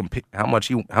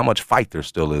much fight there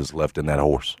still is left in that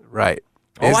horse. Right.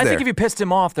 I think if you pissed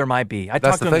him off, there might be. I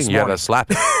That's talked to the him thing. this You got morning. to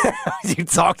slap him. You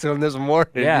talked to him this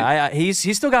morning. Yeah, he's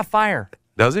still got fire.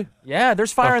 Does he? Yeah,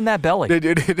 there's fire in that belly.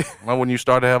 Well, when you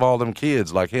start to have all them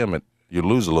kids like him, you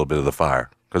lose a little bit of the fire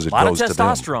because it A lot of goes to them.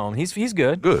 testosterone. He's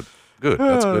good. Good.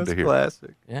 That's good to hear.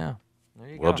 Classic. Yeah. There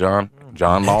you Well, go.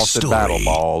 John lost at story. Battle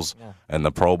Balls, and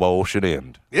the Pro Bowl should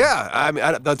end. Yeah, I mean,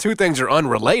 the two things are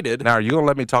unrelated. Now, are you going to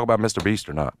let me talk about Mr. Beast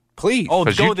or not? Please. Oh,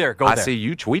 'Cause go there. I see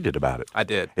you tweeted about it. I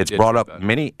did. It's Did brought tweet up about it.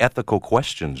 many ethical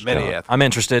questions. Many John. ethical. I'm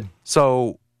interested.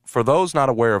 So, for those not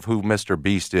aware of who Mr.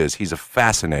 Beast is, he's a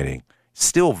fascinating,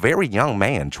 still very young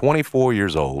man, 24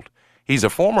 years old. He's a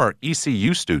former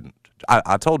ECU student.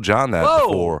 I told John that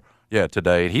before. Yeah,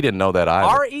 today. He didn't know that either.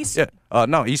 Our ECU? Yeah.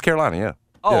 No, East Carolina, yeah.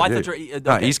 Oh, yeah, I yeah. thought you were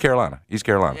No, okay. East Carolina.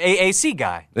 AAC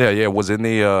guy. Yeah, was in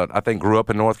the I think grew up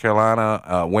in North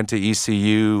Carolina, went to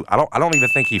ECU. I don't even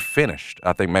think he finished.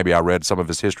 I think maybe I read some of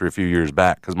his history a few years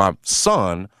back cuz my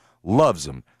son loves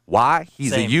him. Why?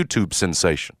 He's Same. a YouTube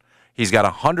sensation. He's got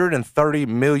 130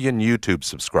 million YouTube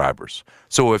subscribers.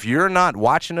 So if you're not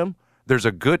watching him, there's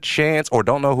a good chance or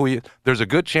don't know who he is, there's a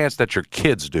good chance that your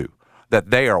kids do. That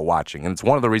they are watching. And it's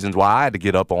one of the reasons why I had to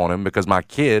get up on him because my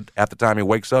kid, at the time he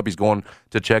wakes up, he's going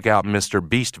to check out Mr.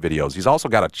 Beast videos. He's also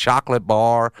got a chocolate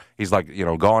bar. He's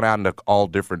gone out into all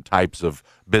different types of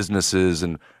businesses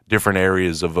and different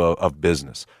areas of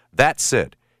business. That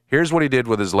said, here's what he did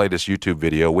with his latest YouTube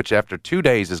video, which after 2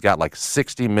 days has got like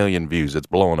 60 million views. It's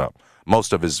blowing up.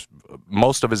 Most of his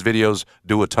videos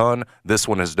do a ton. This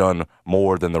one has done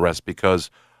more than the rest because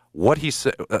what he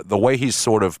said, the way he's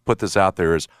sort of put this out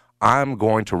there is, I'm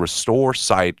going to restore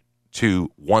sight to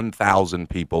 1,000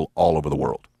 people all over the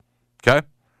world. Okay?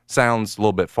 Sounds a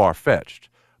little bit far-fetched,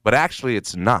 but actually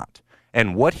it's not.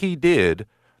 And what he did,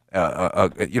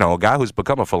 a guy who's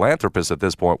become a philanthropist at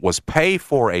this point, was pay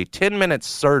for a 10-minute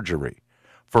surgery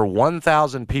for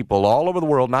 1,000 people all over the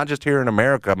world, not just here in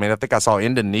America. I mean, I think I saw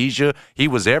Indonesia. He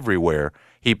was everywhere.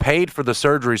 He paid for the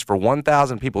surgeries for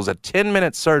 1,000 people. It's a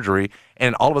 10-minute surgery,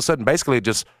 and all of a sudden, basically,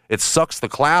 it sucks the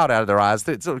cloud out of their eyes.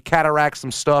 It's cataracts,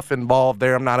 some stuff involved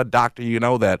there. I'm not a doctor, you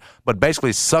know that. But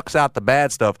basically sucks out the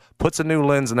bad stuff, puts a new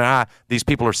lens in their eye. These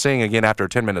people are seeing again after a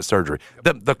 10-minute surgery.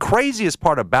 The craziest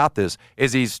part about this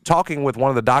is he's talking with one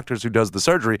of the doctors who does the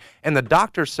surgery, and the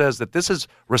doctor says that this is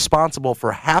responsible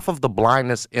for half of the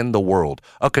blindness in the world.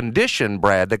 A condition,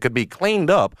 Brad, that could be cleaned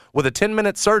up with a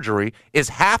 10-minute surgery is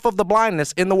half of the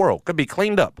blindness in the world. Could be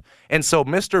cleaned up. And so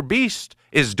Mr. Beast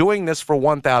is doing this for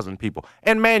 1,000 people.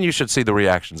 And man, you should see the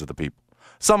reactions of the people.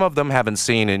 Some of them haven't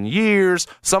seen in years.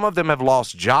 Some of them have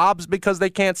lost jobs because they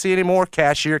can't see anymore.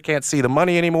 Cashier can't see the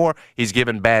money anymore. He's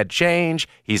given bad change.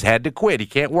 He's had to quit. He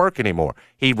can't work anymore.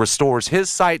 He restores his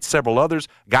sight, several others.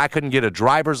 Guy couldn't get a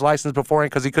driver's license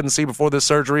beforehand because he couldn't see before this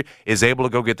surgery, is able to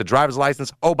go get the driver's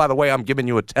license. Oh, by the way, I'm giving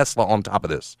you a Tesla on top of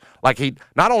this. Like he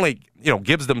not only,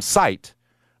 gives them sight,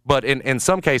 but in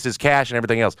some cases, cash and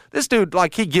everything else. This dude,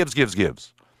 he gives.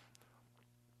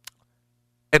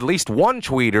 At least one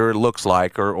tweeter, it looks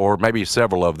like, or maybe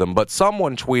several of them, but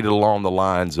someone tweeted along the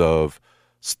lines of,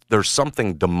 there's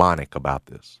something demonic about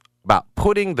this, about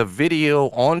putting the video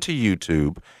onto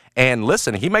YouTube. And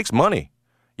listen, he makes money,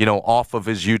 off of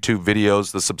his YouTube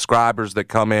videos, the subscribers that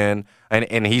come in,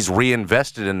 and he's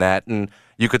reinvested in that. And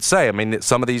you could say,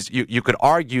 some of these, you could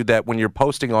argue that when you're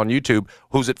posting on YouTube,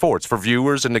 who's it for? It's for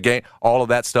viewers and the game, all of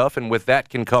that stuff. And with that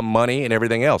can come money and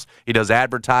everything else. He does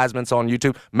advertisements on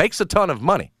YouTube, makes a ton of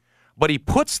money. But he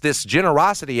puts this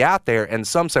generosity out there, and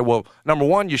some say, well, number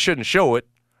one, you shouldn't show it,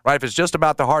 right? If it's just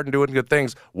about the heart and doing good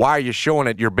things, why are you showing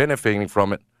it? You're benefiting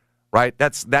from it, right?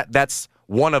 That's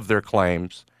one of their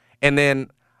claims. And then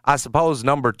I suppose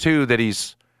number two,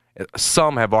 that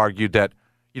some have argued that,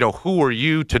 who are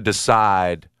you to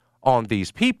decide on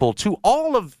these people? To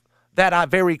all of that, I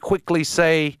very quickly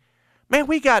say, man,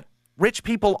 we got rich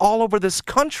people all over this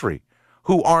country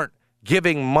who aren't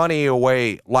giving money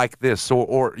away like this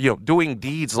or doing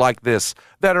deeds like this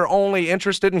that are only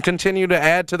interested in continue to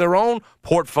add to their own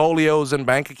portfolios and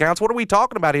bank accounts. What are we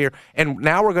talking about here? And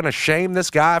now we're going to shame this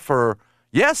guy for,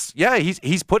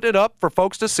 he's putting it up for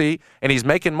folks to see, and he's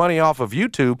making money off of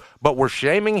YouTube, but we're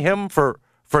shaming him for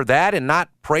that and not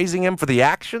praising him for the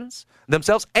actions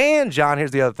themselves. And, John,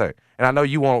 here's the other thing, and I know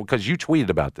you won't because you tweeted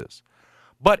about this.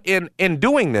 But in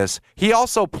doing this, he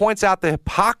also points out the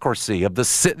hypocrisy of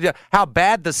how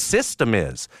bad the system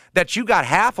is. That you got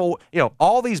half of,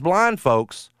 all these blind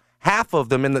folks, half of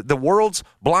them in the world's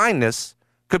blindness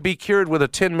could be cured with a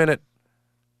 10-minute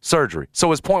surgery. So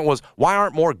his point was, why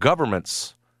aren't more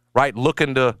governments, right,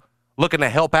 looking to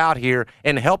help out here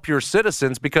and help your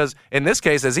citizens? Because in this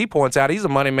case, as he points out, he's a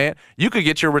money man. You could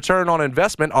get your return on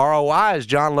investment, ROI, as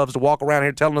John loves to walk around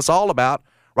here telling us all about,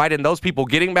 right, and those people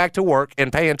getting back to work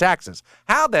and paying taxes.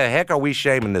 How the heck are we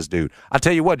shaming this dude? I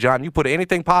tell you what, John, you put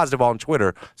anything positive on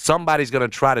Twitter, somebody's going to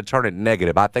try to turn it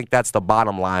negative. I think that's the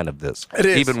bottom line of this. It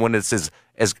is. Even when it's as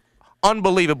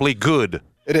unbelievably good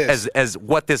it is. as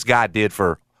what this guy did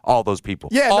for all those people.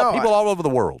 Yeah, people all over the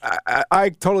world. I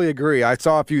totally agree. I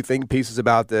saw a few think pieces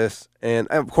about this, and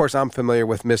of course I'm familiar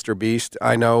with Mr. Beast.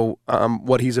 I know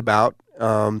what he's about,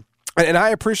 and I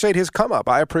appreciate his come up.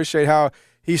 I appreciate how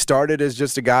he started as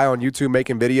just a guy on YouTube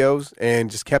making videos and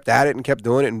just kept at it and kept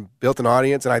doing it and built an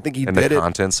audience. And I think he did it. And the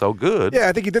content's so good. Yeah,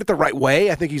 I think he did it the right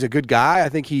way. I think he's a good guy. I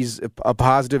think he's a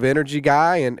positive energy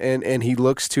guy, and he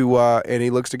looks to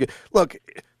get. Look,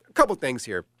 a couple things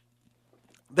here.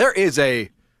 There is a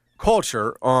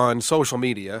culture on social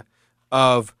media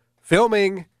of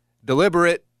filming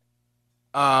deliberate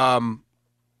acts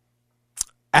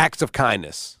of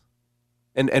kindness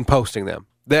and posting them.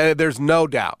 There's no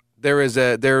doubt. There is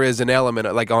an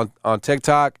element like on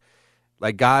TikTok,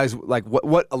 like guys, like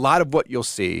what a lot of what you'll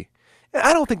see. And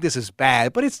I don't think this is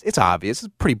bad, but it's obvious.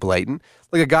 It's pretty blatant.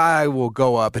 Like a guy will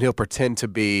go up and he'll pretend to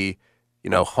be,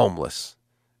 homeless,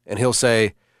 and he'll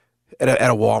say at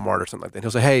a Walmart or something like that. He'll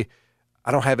say, "Hey,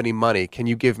 I don't have any money. Can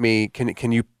you give me?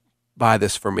 Can you buy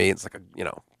this for me?" It's like a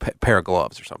pair of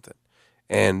gloves or something.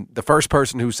 And the first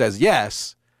person who says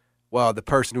yes, well, the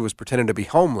person who was pretending to be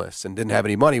homeless and didn't have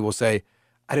any money will say,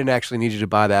 "I didn't actually need you to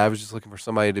buy that. I was just looking for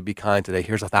somebody to be kind today.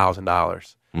 Here's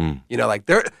 $1,000. Like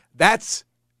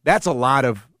that's a lot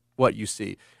of what you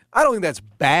see. I don't think that's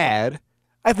bad.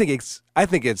 I think it's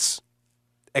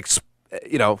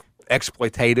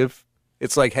exploitative.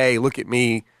 It's like, hey, look at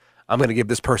me. I'm going to give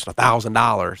this person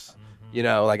 $1,000.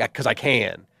 Because I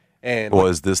can. And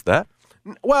is this that?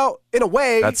 Well, in a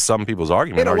way, that's some people's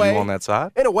argument. Are you on that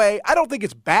side? In a way, I don't think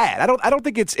it's bad. I don't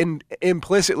think it's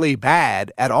implicitly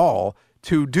bad at all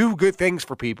to do good things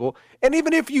for people. And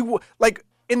even if you, like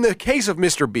in the case of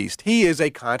Mr. Beast, he is a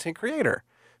content creator.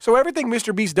 So everything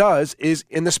Mr. Beast does is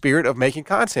in the spirit of making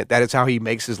content. That is how he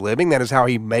makes his living. That is how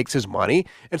he makes his money.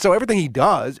 And so everything he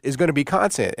does is going to be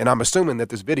content. And I'm assuming that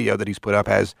this video that he's put up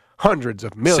has hundreds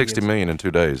of millions. 60 million in 2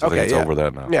 days. I think it's over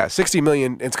that now. Yeah, 60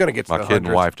 million. It's going to get to my the kid hundreds.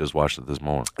 And wife just watched it this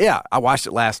morning. Yeah, I watched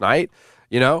it last night.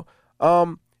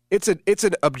 It's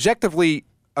an objectively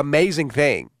amazing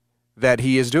thing that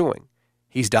he is doing.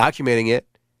 He's documenting it.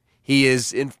 He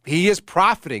is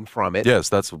profiting from it. Yes,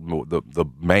 that's the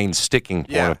main sticking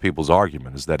point of people's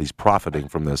argument is that he's profiting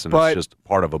from this, and it's just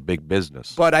part of a big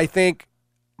business. But I think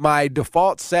my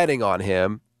default setting on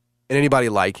him and anybody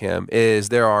like him is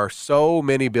there are so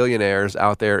many billionaires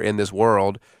out there in this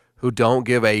world who don't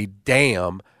give a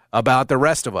damn about the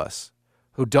rest of us,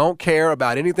 who don't care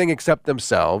about anything except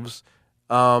themselves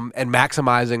and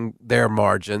maximizing their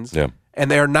margins. Yeah.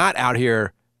 And they're not out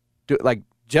here like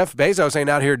Jeff Bezos ain't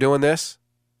out here doing this.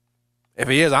 If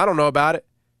he is, I don't know about it.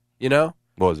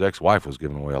 Well, his ex-wife was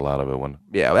giving away a lot of it.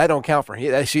 Yeah, that don't count for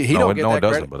him. He don't get that credit. No, it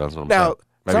doesn't, but that's what I'm saying.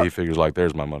 Maybe he figures like,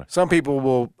 there's my money. Some people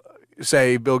will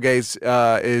say Bill Gates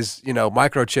is,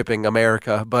 microchipping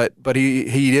America, but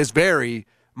he is very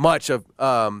much of,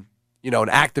 an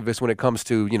activist when it comes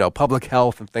to, public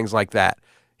health and things like that.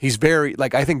 He's very,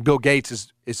 I think Bill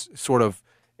Gates is sort of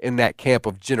in that camp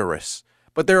of generous.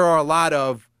 But there are a lot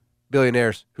of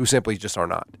billionaires who simply just are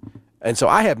not. And so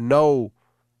I don't know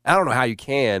how you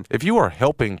can. If you are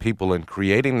helping people and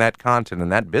creating that content and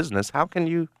that business, how can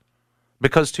you?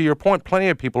 Because to your point, plenty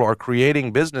of people are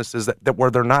creating businesses that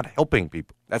where they're not helping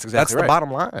people. That's exactly right. That's the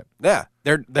bottom line. Yeah.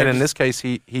 And in this case,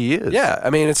 he is. Yeah. I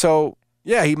mean, and so,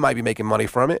 yeah, he might be making money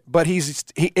from it, but he's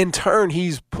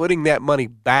putting that money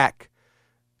back,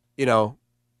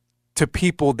 to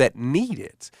people that need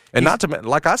it. And not to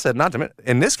like I said,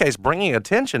 in this case, bringing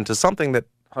attention to something that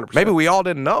 100%. Maybe we all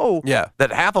didn't know Yeah.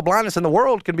 that half of blindness in the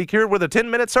world can be cured with a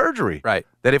 10-minute surgery. Right.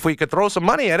 That if we could throw some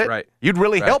money at it, Right. you'd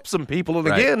really Right. help some people and,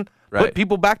 Right. again, Right. put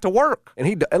people back to work.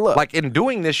 And look. Like, in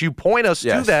doing this, you point us to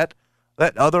Yes.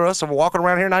 that other us are walking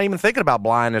around here not even thinking about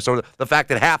blindness or the fact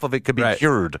that half of it could be Right.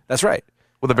 cured That's right.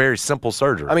 with a very simple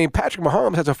surgery. I mean, Patrick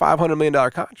Mahomes has a $500 million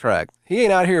contract. He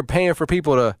ain't out here paying for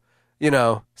people to,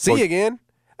 see again.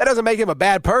 That doesn't make him a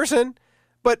bad person.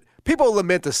 But people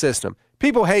lament the system.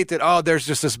 People hate that, there's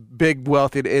just this big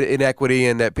wealth inequity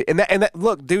and that.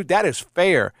 Look, dude, that is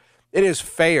fair. It is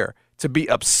fair to be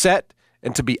upset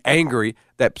and to be angry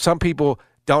that some people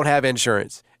don't have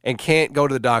insurance and can't go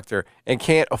to the doctor and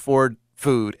can't afford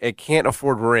food and can't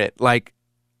afford rent. Like,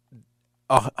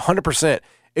 100%.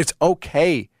 It's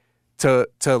okay to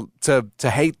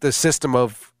hate the system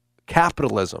of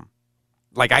capitalism.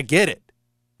 Like, I get it.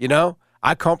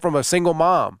 I come from a single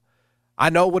mom. I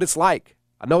know what it's like.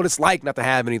 I know what it's like not to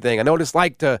have anything. I know what it's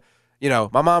like to,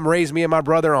 my mom raised me and my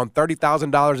brother on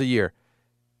 $30,000 a year.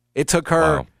 It took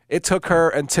her. Wow. It took her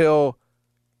until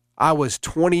I was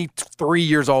 23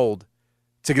 years old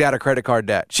to get out of credit card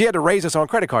debt. She had to raise us on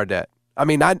credit card debt. I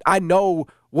mean, I know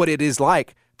what it is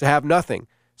like to have nothing.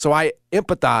 So I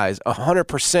empathize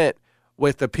 100%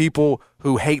 with the people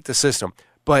who hate the system.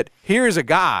 But here's a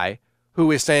guy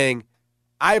who is saying,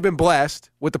 I've been blessed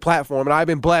with the platform and I've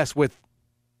been blessed with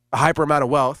a hyper amount of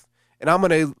wealth, and I'm going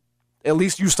to at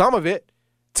least use some of it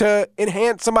to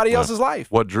enhance somebody else's life.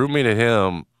 What drew me to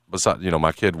him, besides,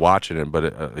 my kid watching it,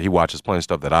 but he watches plenty of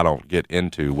stuff that I don't get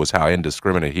into, was how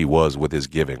indiscriminate he was with his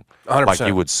giving. 100%. Like,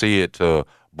 you would see it to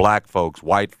black folks,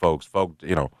 white folks,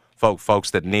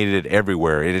 folks that needed it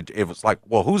everywhere. It was like,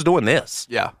 well, who's doing this?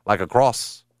 Yeah. Like,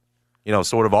 across,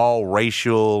 sort of all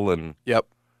racial and Yep.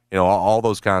 all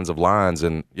those kinds of lines.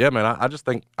 And yeah, man,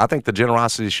 I think the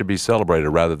generosity should be celebrated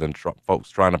rather than folks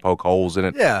trying to poke holes in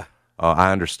it. Yeah.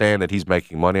 I understand that he's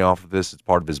making money off of this. It's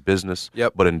part of his business.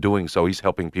 Yep. But in doing so, he's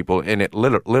helping people. And it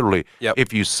literally, Yep.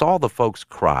 if you saw the folks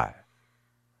cry,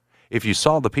 if you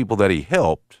saw the people that he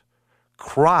helped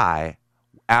cry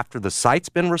after the sight's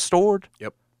been restored,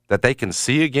 Yep. that they can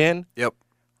see again, Yep.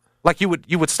 like you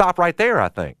would stop right there, I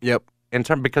think. Yep.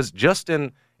 Because just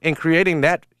in creating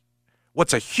that,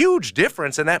 what's a huge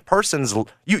difference in that person's,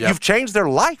 you've changed their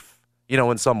life,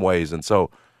 in some ways. And so,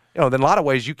 in a lot of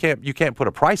ways, you can't put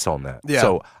a price on that. Yeah.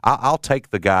 So I'll take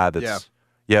the guy that's,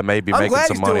 maybe I'm making glad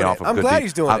some he's money doing off it. of I'm good glad deed.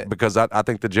 he's doing it. Because I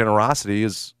think the generosity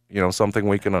is, something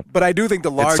we can, But I do think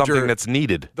it's something that's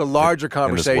needed. the larger in this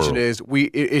conversation world. is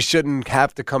it shouldn't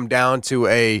have to come down to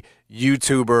a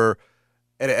YouTuber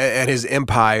and his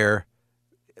empire.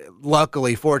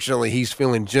 Luckily, fortunately, he's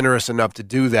feeling generous enough to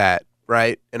do that,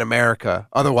 right, in America.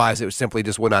 Otherwise, it simply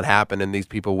just would not happen, and these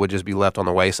people would just be left on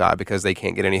the wayside because they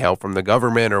can't get any help from the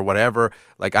government or whatever.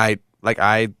 I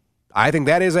think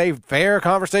that is a fair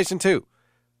conversation too.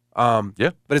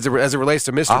 Yeah. But as it relates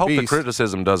to Mr. I hope Beast, the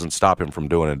criticism doesn't stop him from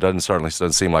doing it. It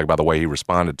doesn't seem like by the way he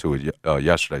responded to it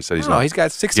yesterday. Said he's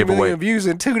got 60 million views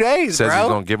in 2 days, says bro. he's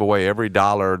going to give away every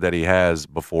dollar that he has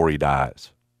before he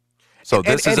dies. So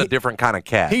this is a different kind of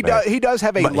cat. He does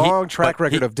have a long track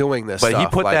record of doing this But stuff. he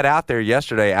put that out there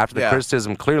yesterday after the Yeah.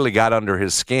 criticism clearly got under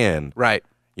his skin. Right.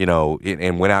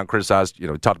 And went out and criticized,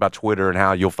 talked about Twitter and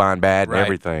how you'll find bad and Right.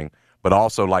 everything, but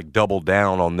also like doubled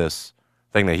down on this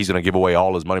thing that he's going to give away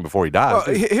all his money before he dies.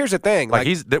 Well, here's the thing.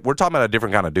 We're talking about a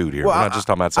different kind of dude here. Well, We're not just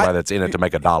talking about somebody that's in it to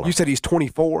make a dollar. You said he's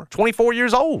 24. 24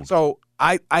 years old. So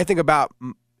I think about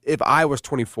if I was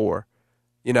 24,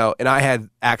 and I had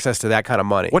access to that kind of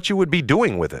money. What you would be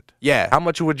doing with it. Yeah. How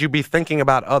much would you be thinking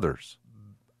about others?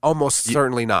 Almost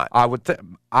certainly not. I would.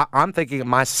 I'm thinking of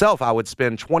myself. I would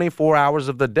spend 24 hours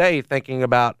of the day thinking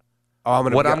about I'm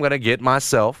going to get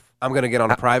myself. I'm going to get on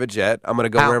a private jet. I'm going to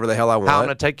go wherever the hell I want. How I'm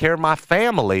going to take care of my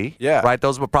family. Yeah. Right.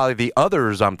 Those were probably the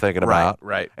others I'm thinking about.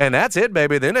 Right. And that's it,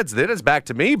 baby. Then it's back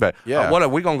to me. But Yeah. what are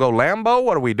we going to go Lambo?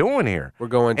 What are we doing here? We're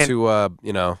going to,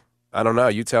 I don't know.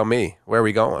 You tell me. Where are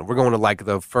we going? We're going to like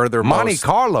the furthermost. Monte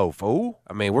Carlo, fool.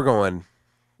 I mean, we're going.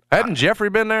 Hadn't Jeffrey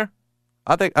been there?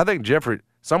 I think Jeffrey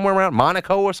somewhere around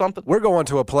Monaco or something. We're going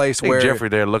to a place I think where Jeffrey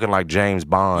there looking like James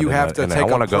Bond. you have to I take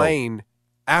wanna a plane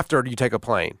after you take a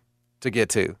plane to get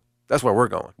to. That's where we're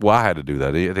going. Well, I had to do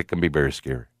that. It can be very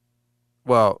scary.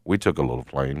 Well, We took a little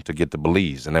plane to get to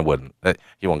Belize, and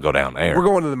you won't go down there. we're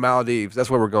going to the Maldives. That's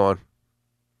where we're going.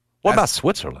 What about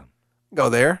Switzerland? Go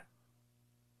there.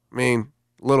 I mean,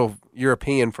 a little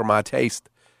European for my taste.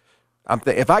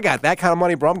 If I got that kind of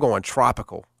money, bro, I'm going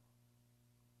tropical.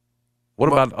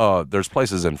 What about there's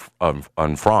places in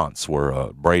France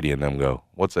where Brady and them go.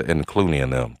 What's it? And Clooney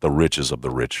and them, the riches of the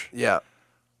rich. Yeah.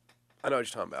 I know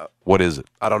what you're talking about. What is it?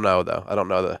 I don't know, though. I don't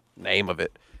know the name of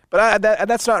it. But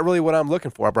that's not really what I'm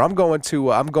looking for, bro. I'm going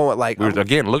like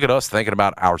again. Look at us thinking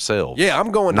about ourselves. Yeah,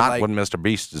 I'm going not to like, what Mr.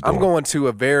 Beast is doing. I'm going to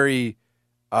a very,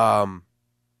 I'm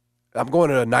going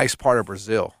to a nice part of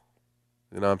Brazil.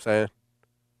 You know what I'm saying?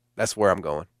 That's where I'm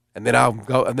going, and then I'll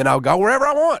go wherever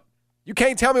I want. You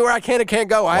can't tell me where I can and can't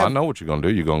go. I know what you're gonna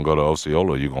do. You're gonna go to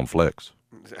Osceola. You're gonna flex.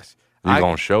 You're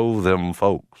gonna show them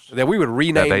folks that we would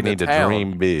rename that they the need town. to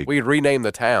dream big. We'd rename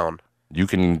the town. You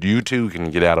too can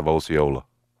get out of Osceola.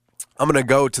 I'm gonna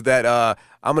go to that.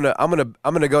 I'm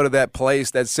gonna go to that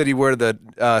place, that city where the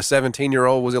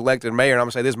 17-year-old was elected mayor, and I'm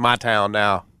gonna say this is my town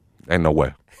now. Ain't no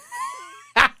way.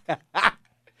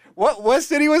 What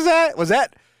city was that?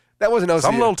 That wasn't Osceola.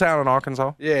 Some little town in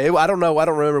Arkansas. Yeah, I don't know. I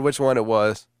don't remember which one it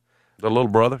was. The little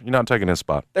brother. You're not taking his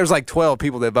spot. There's like 12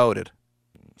 people that voted.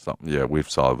 Something. Yeah, we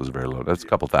saw it was very low. That's a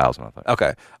couple thousand, I think.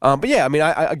 Okay. But yeah, I mean,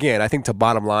 I think to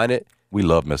bottom line it, we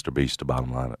love Mr. Beast to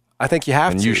bottom line it. I think you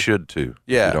have and to. You should too.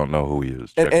 Yeah. If you don't know who he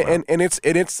is. And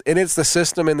it's the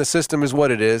system, and the system is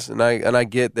what it is. And I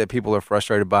get that people are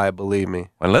frustrated by it. Believe me.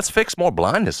 And let's fix more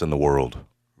blindness in the world.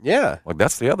 Yeah. Like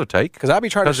that's the other take. Because I'll be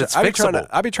trying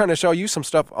to show you some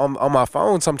stuff on my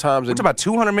phone sometimes. It's about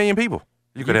 200 million people.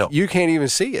 You could help. You can't even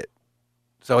see it.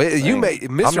 So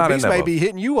Mr. Beast may be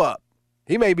hitting you up.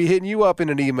 He may be hitting you up in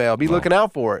an email. Be looking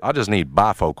out for it. I just need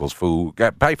bifocals, fool.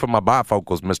 Pay for my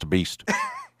bifocals, Mr. Beast.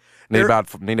 Need about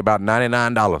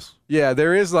 $99. Yeah,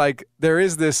 there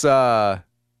is this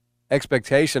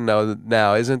expectation though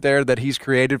now, isn't there, that he's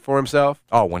created for himself?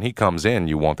 Oh, when he comes in,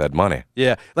 you want that money.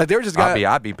 Yeah, like there was this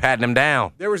guy. I'd be patting him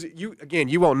down. There was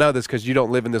you won't know this because you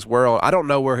don't live in this world. I don't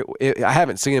know where. I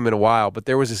haven't seen him in a while, but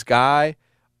there was this guy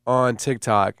on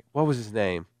TikTok. What was his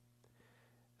name?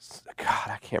 God,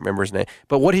 I can't remember his name.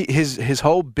 But what his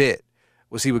whole bit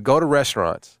was, he would go to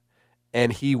restaurants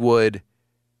and he would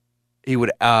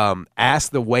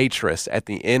ask the waitress at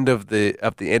the end of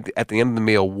the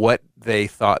meal what they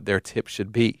thought their tip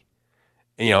should be.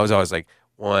 And it was always like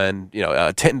 $10,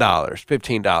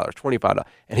 $15, $25,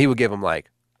 and he would give them like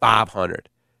 $500.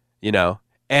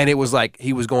 And it was like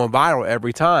he was going viral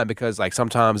every time because like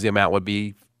sometimes the amount would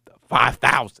be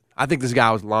 $5,000. I think this guy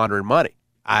was laundering money.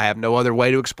 I have no other way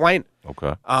to explain it.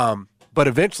 Okay. But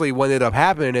eventually what ended up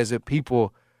happening is that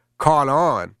people caught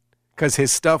on because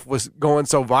his stuff was going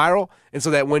so viral. And so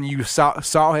that when you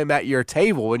saw him at your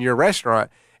table in your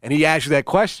restaurant and he asked you that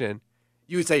question,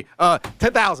 you would say,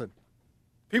 10,000.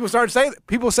 People said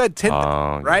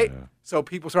 10,000, right? Yeah. So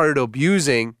people started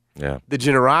abusing the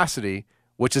generosity,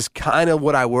 which is kind of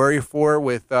what I worry for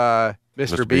with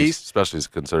Mr. Beast. Especially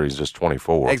considering he's just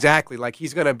 24. Exactly. Like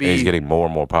he's going to be. And he's getting more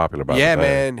and more popular by the day. Yeah,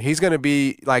 man. He's going to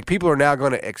be, like, people are now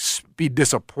going to be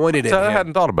disappointed in him. I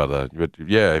hadn't thought about that. But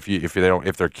yeah,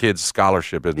 if their kid's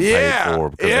scholarship isn't paid for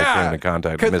because they came in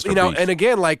contact with Mr. Beast. And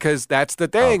again, like, because that's the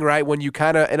thing, right? When you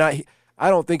kind of, and I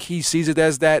don't think he sees it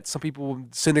as that. Some people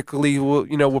cynically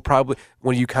will probably,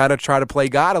 when you kind of try to play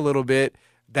God a little bit,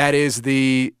 that is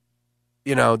the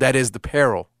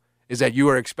peril. Is that you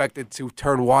are expected to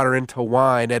turn water into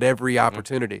wine at every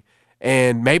opportunity.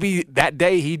 And maybe that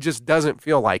day he just doesn't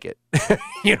feel like it.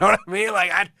 You know what I mean?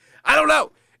 Like, I don't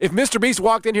know. If Mr. Beast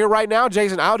walked in here right now,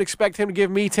 Jason, I would expect him to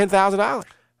give me $10,000.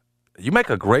 You make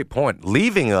a great point.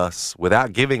 Leaving us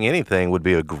without giving anything would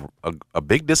be a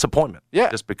big disappointment. Yeah.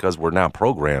 Just because we're now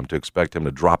programmed to expect him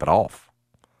to drop it off.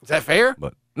 Is that fair?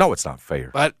 But no, it's not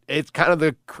fair. But it's kind of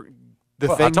the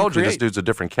thing. I told you this dude's a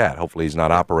different cat. Hopefully he's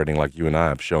not operating like you and I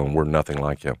have shown. We're nothing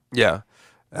like him. Yeah,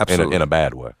 absolutely. In a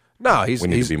bad way. No, he's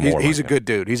a good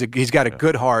dude. He's got a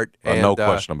good heart. And, no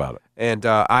question about it. And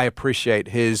I appreciate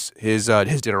his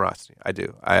generosity. I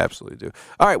do. I absolutely do.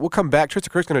 All right, we'll come back. Trista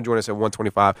Crick's going to join us at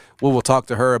 1:25. We'll talk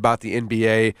to her about the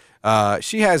NBA.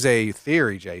 She has a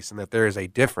theory, Jason, that there is a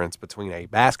difference between a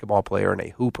basketball player and a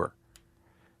hooper.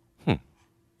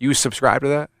 You subscribe to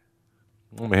that?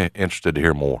 I'm interested to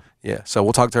hear more. Yeah, so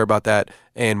we'll talk to her about that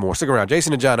and more. Stick around.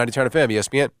 Jason and John, 92 FM,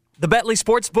 ESPN. The Betley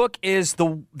Sportsbook is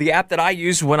the app that I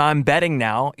use when I'm betting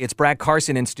now. It's Brad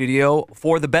Carson in studio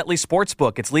for the Betley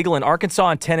Sportsbook. It's legal in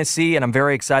Arkansas and Tennessee, and I'm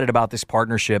very excited about this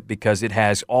partnership because it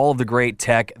has all of the great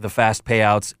tech, the fast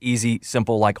payouts, easy,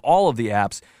 simple, like all of the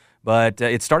apps. But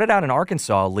it started out in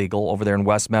Arkansas legal over there in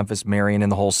West Memphis, Marion,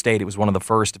 and the whole state. It was one of the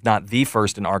first, if not the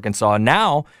first, in Arkansas.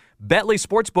 Now, Betley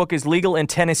Sportsbook is legal in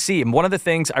Tennessee. And one of the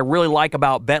things I really like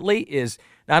about Betley is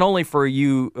not only for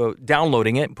you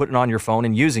downloading it, putting it on your phone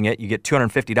and using it, you get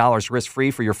 $250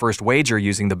 risk-free for your first wager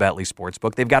using the Betley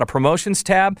Sportsbook. They've got a promotions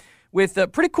tab with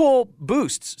pretty cool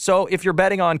boosts. So if you're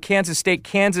betting on Kansas State,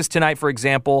 Kansas tonight, for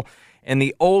example, and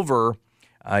the over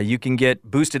you can get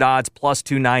boosted odds plus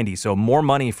 290, so more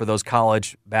money for those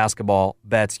college basketball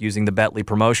bets using the Betly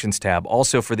Promotions tab.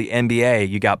 Also for the NBA,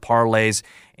 you got parlays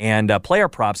and player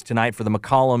props tonight for the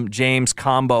McCollum-James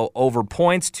combo over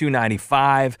points,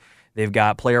 295. They've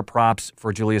got player props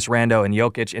for Julius Randle and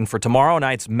Jokic. And for tomorrow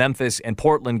night's Memphis and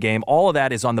Portland game, all of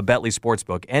that is on the Betly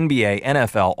Sportsbook. NBA,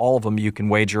 NFL, all of them you can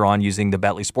wager on using the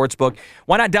Betly Sportsbook.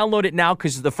 Why not download it now?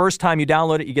 Because the first time you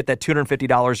download it, you get that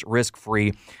 $250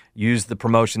 risk-free. Use the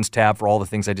promotions tab for all the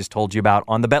things I just told you about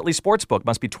on the Betly Sportsbook.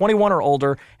 Must be 21 or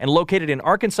older and located in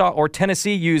Arkansas or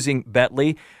Tennessee using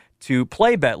Betly. To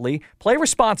play Betly, play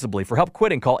responsibly. For help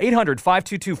quitting, call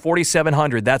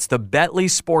 800-522-4700. That's the Betly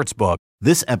Sportsbook.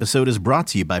 This episode is brought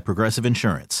to you by Progressive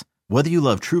Insurance. Whether you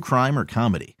love true crime or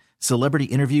comedy, celebrity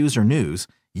interviews or news,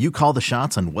 you call the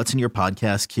shots on what's in your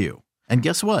podcast queue. And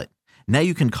guess what? Now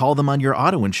you can call them on your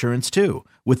auto insurance too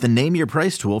with the Name Your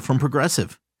Price tool from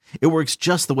Progressive. It works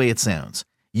just the way it sounds.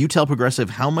 You tell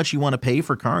Progressive how much you want to pay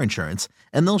for car insurance,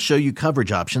 and they'll show you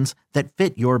coverage options that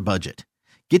fit your budget.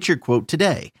 Get your quote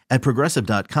today at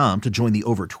Progressive.com to join the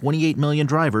over 28 million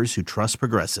drivers who trust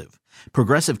Progressive.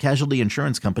 Progressive Casualty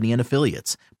Insurance Company and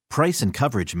Affiliates. Price and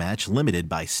coverage match limited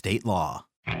by state law.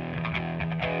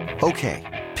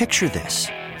 Okay, picture this.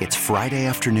 It's Friday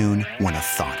afternoon when a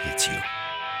thought hits you.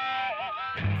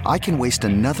 I can waste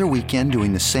another weekend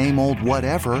doing the same old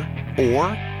whatever, or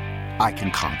I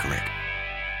can conquer it.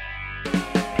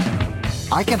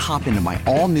 I can hop into my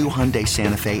all-new Hyundai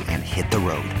Santa Fe and hit the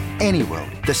road. Any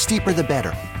road. The steeper, the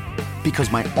better.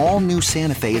 Because my all-new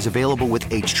Santa Fe is available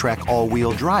with H-Track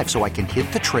all-wheel drive, so I can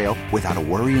hit the trail without a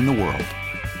worry in the world.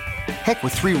 Heck,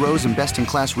 with 3 rows and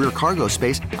best-in-class rear cargo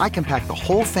space, I can pack the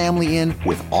whole family in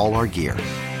with all our gear.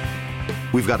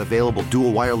 We've got available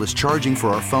dual wireless charging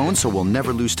for our phones, so we'll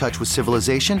never lose touch with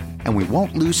civilization, and we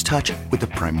won't lose touch with the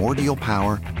primordial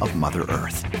power of Mother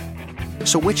Earth.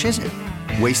 So which is it?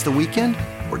 Waste the weekend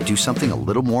or do something a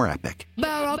little more epic?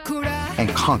 And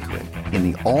conquer it in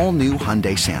the all-new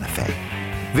Hyundai Santa Fe.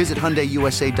 Visit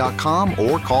HyundaiUSA.com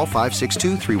or call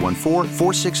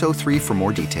 562-314-4603 for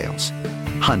more details.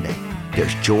 Hyundai,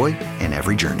 there's joy in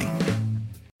every journey.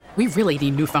 We really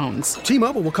need new phones.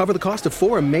 T-Mobile will cover the cost of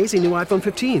 4 amazing new iPhone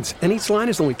 15s, and each line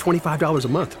is only $25 a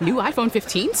month. New iPhone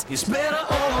 15s? It's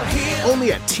better over here.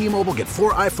 Only at T-Mobile, get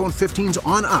 4 iPhone 15s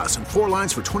on us and 4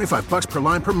 lines for $25 per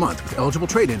line per month with eligible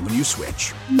trade-in when you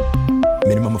switch.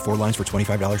 Minimum of 4 lines for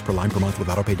 $25 per line per month with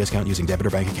autopay discount using debit or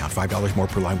bank account. $5 more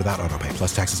per line without autopay,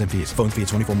 plus taxes and fees. Phone fee at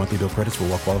 24 monthly bill credits for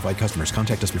well-qualified customers.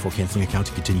 Contact us before canceling account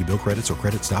to continue bill credits or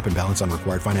credit stop and balance on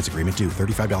required finance agreement due.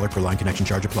 $35 per line connection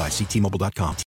charge applies. See T-Mobile.com.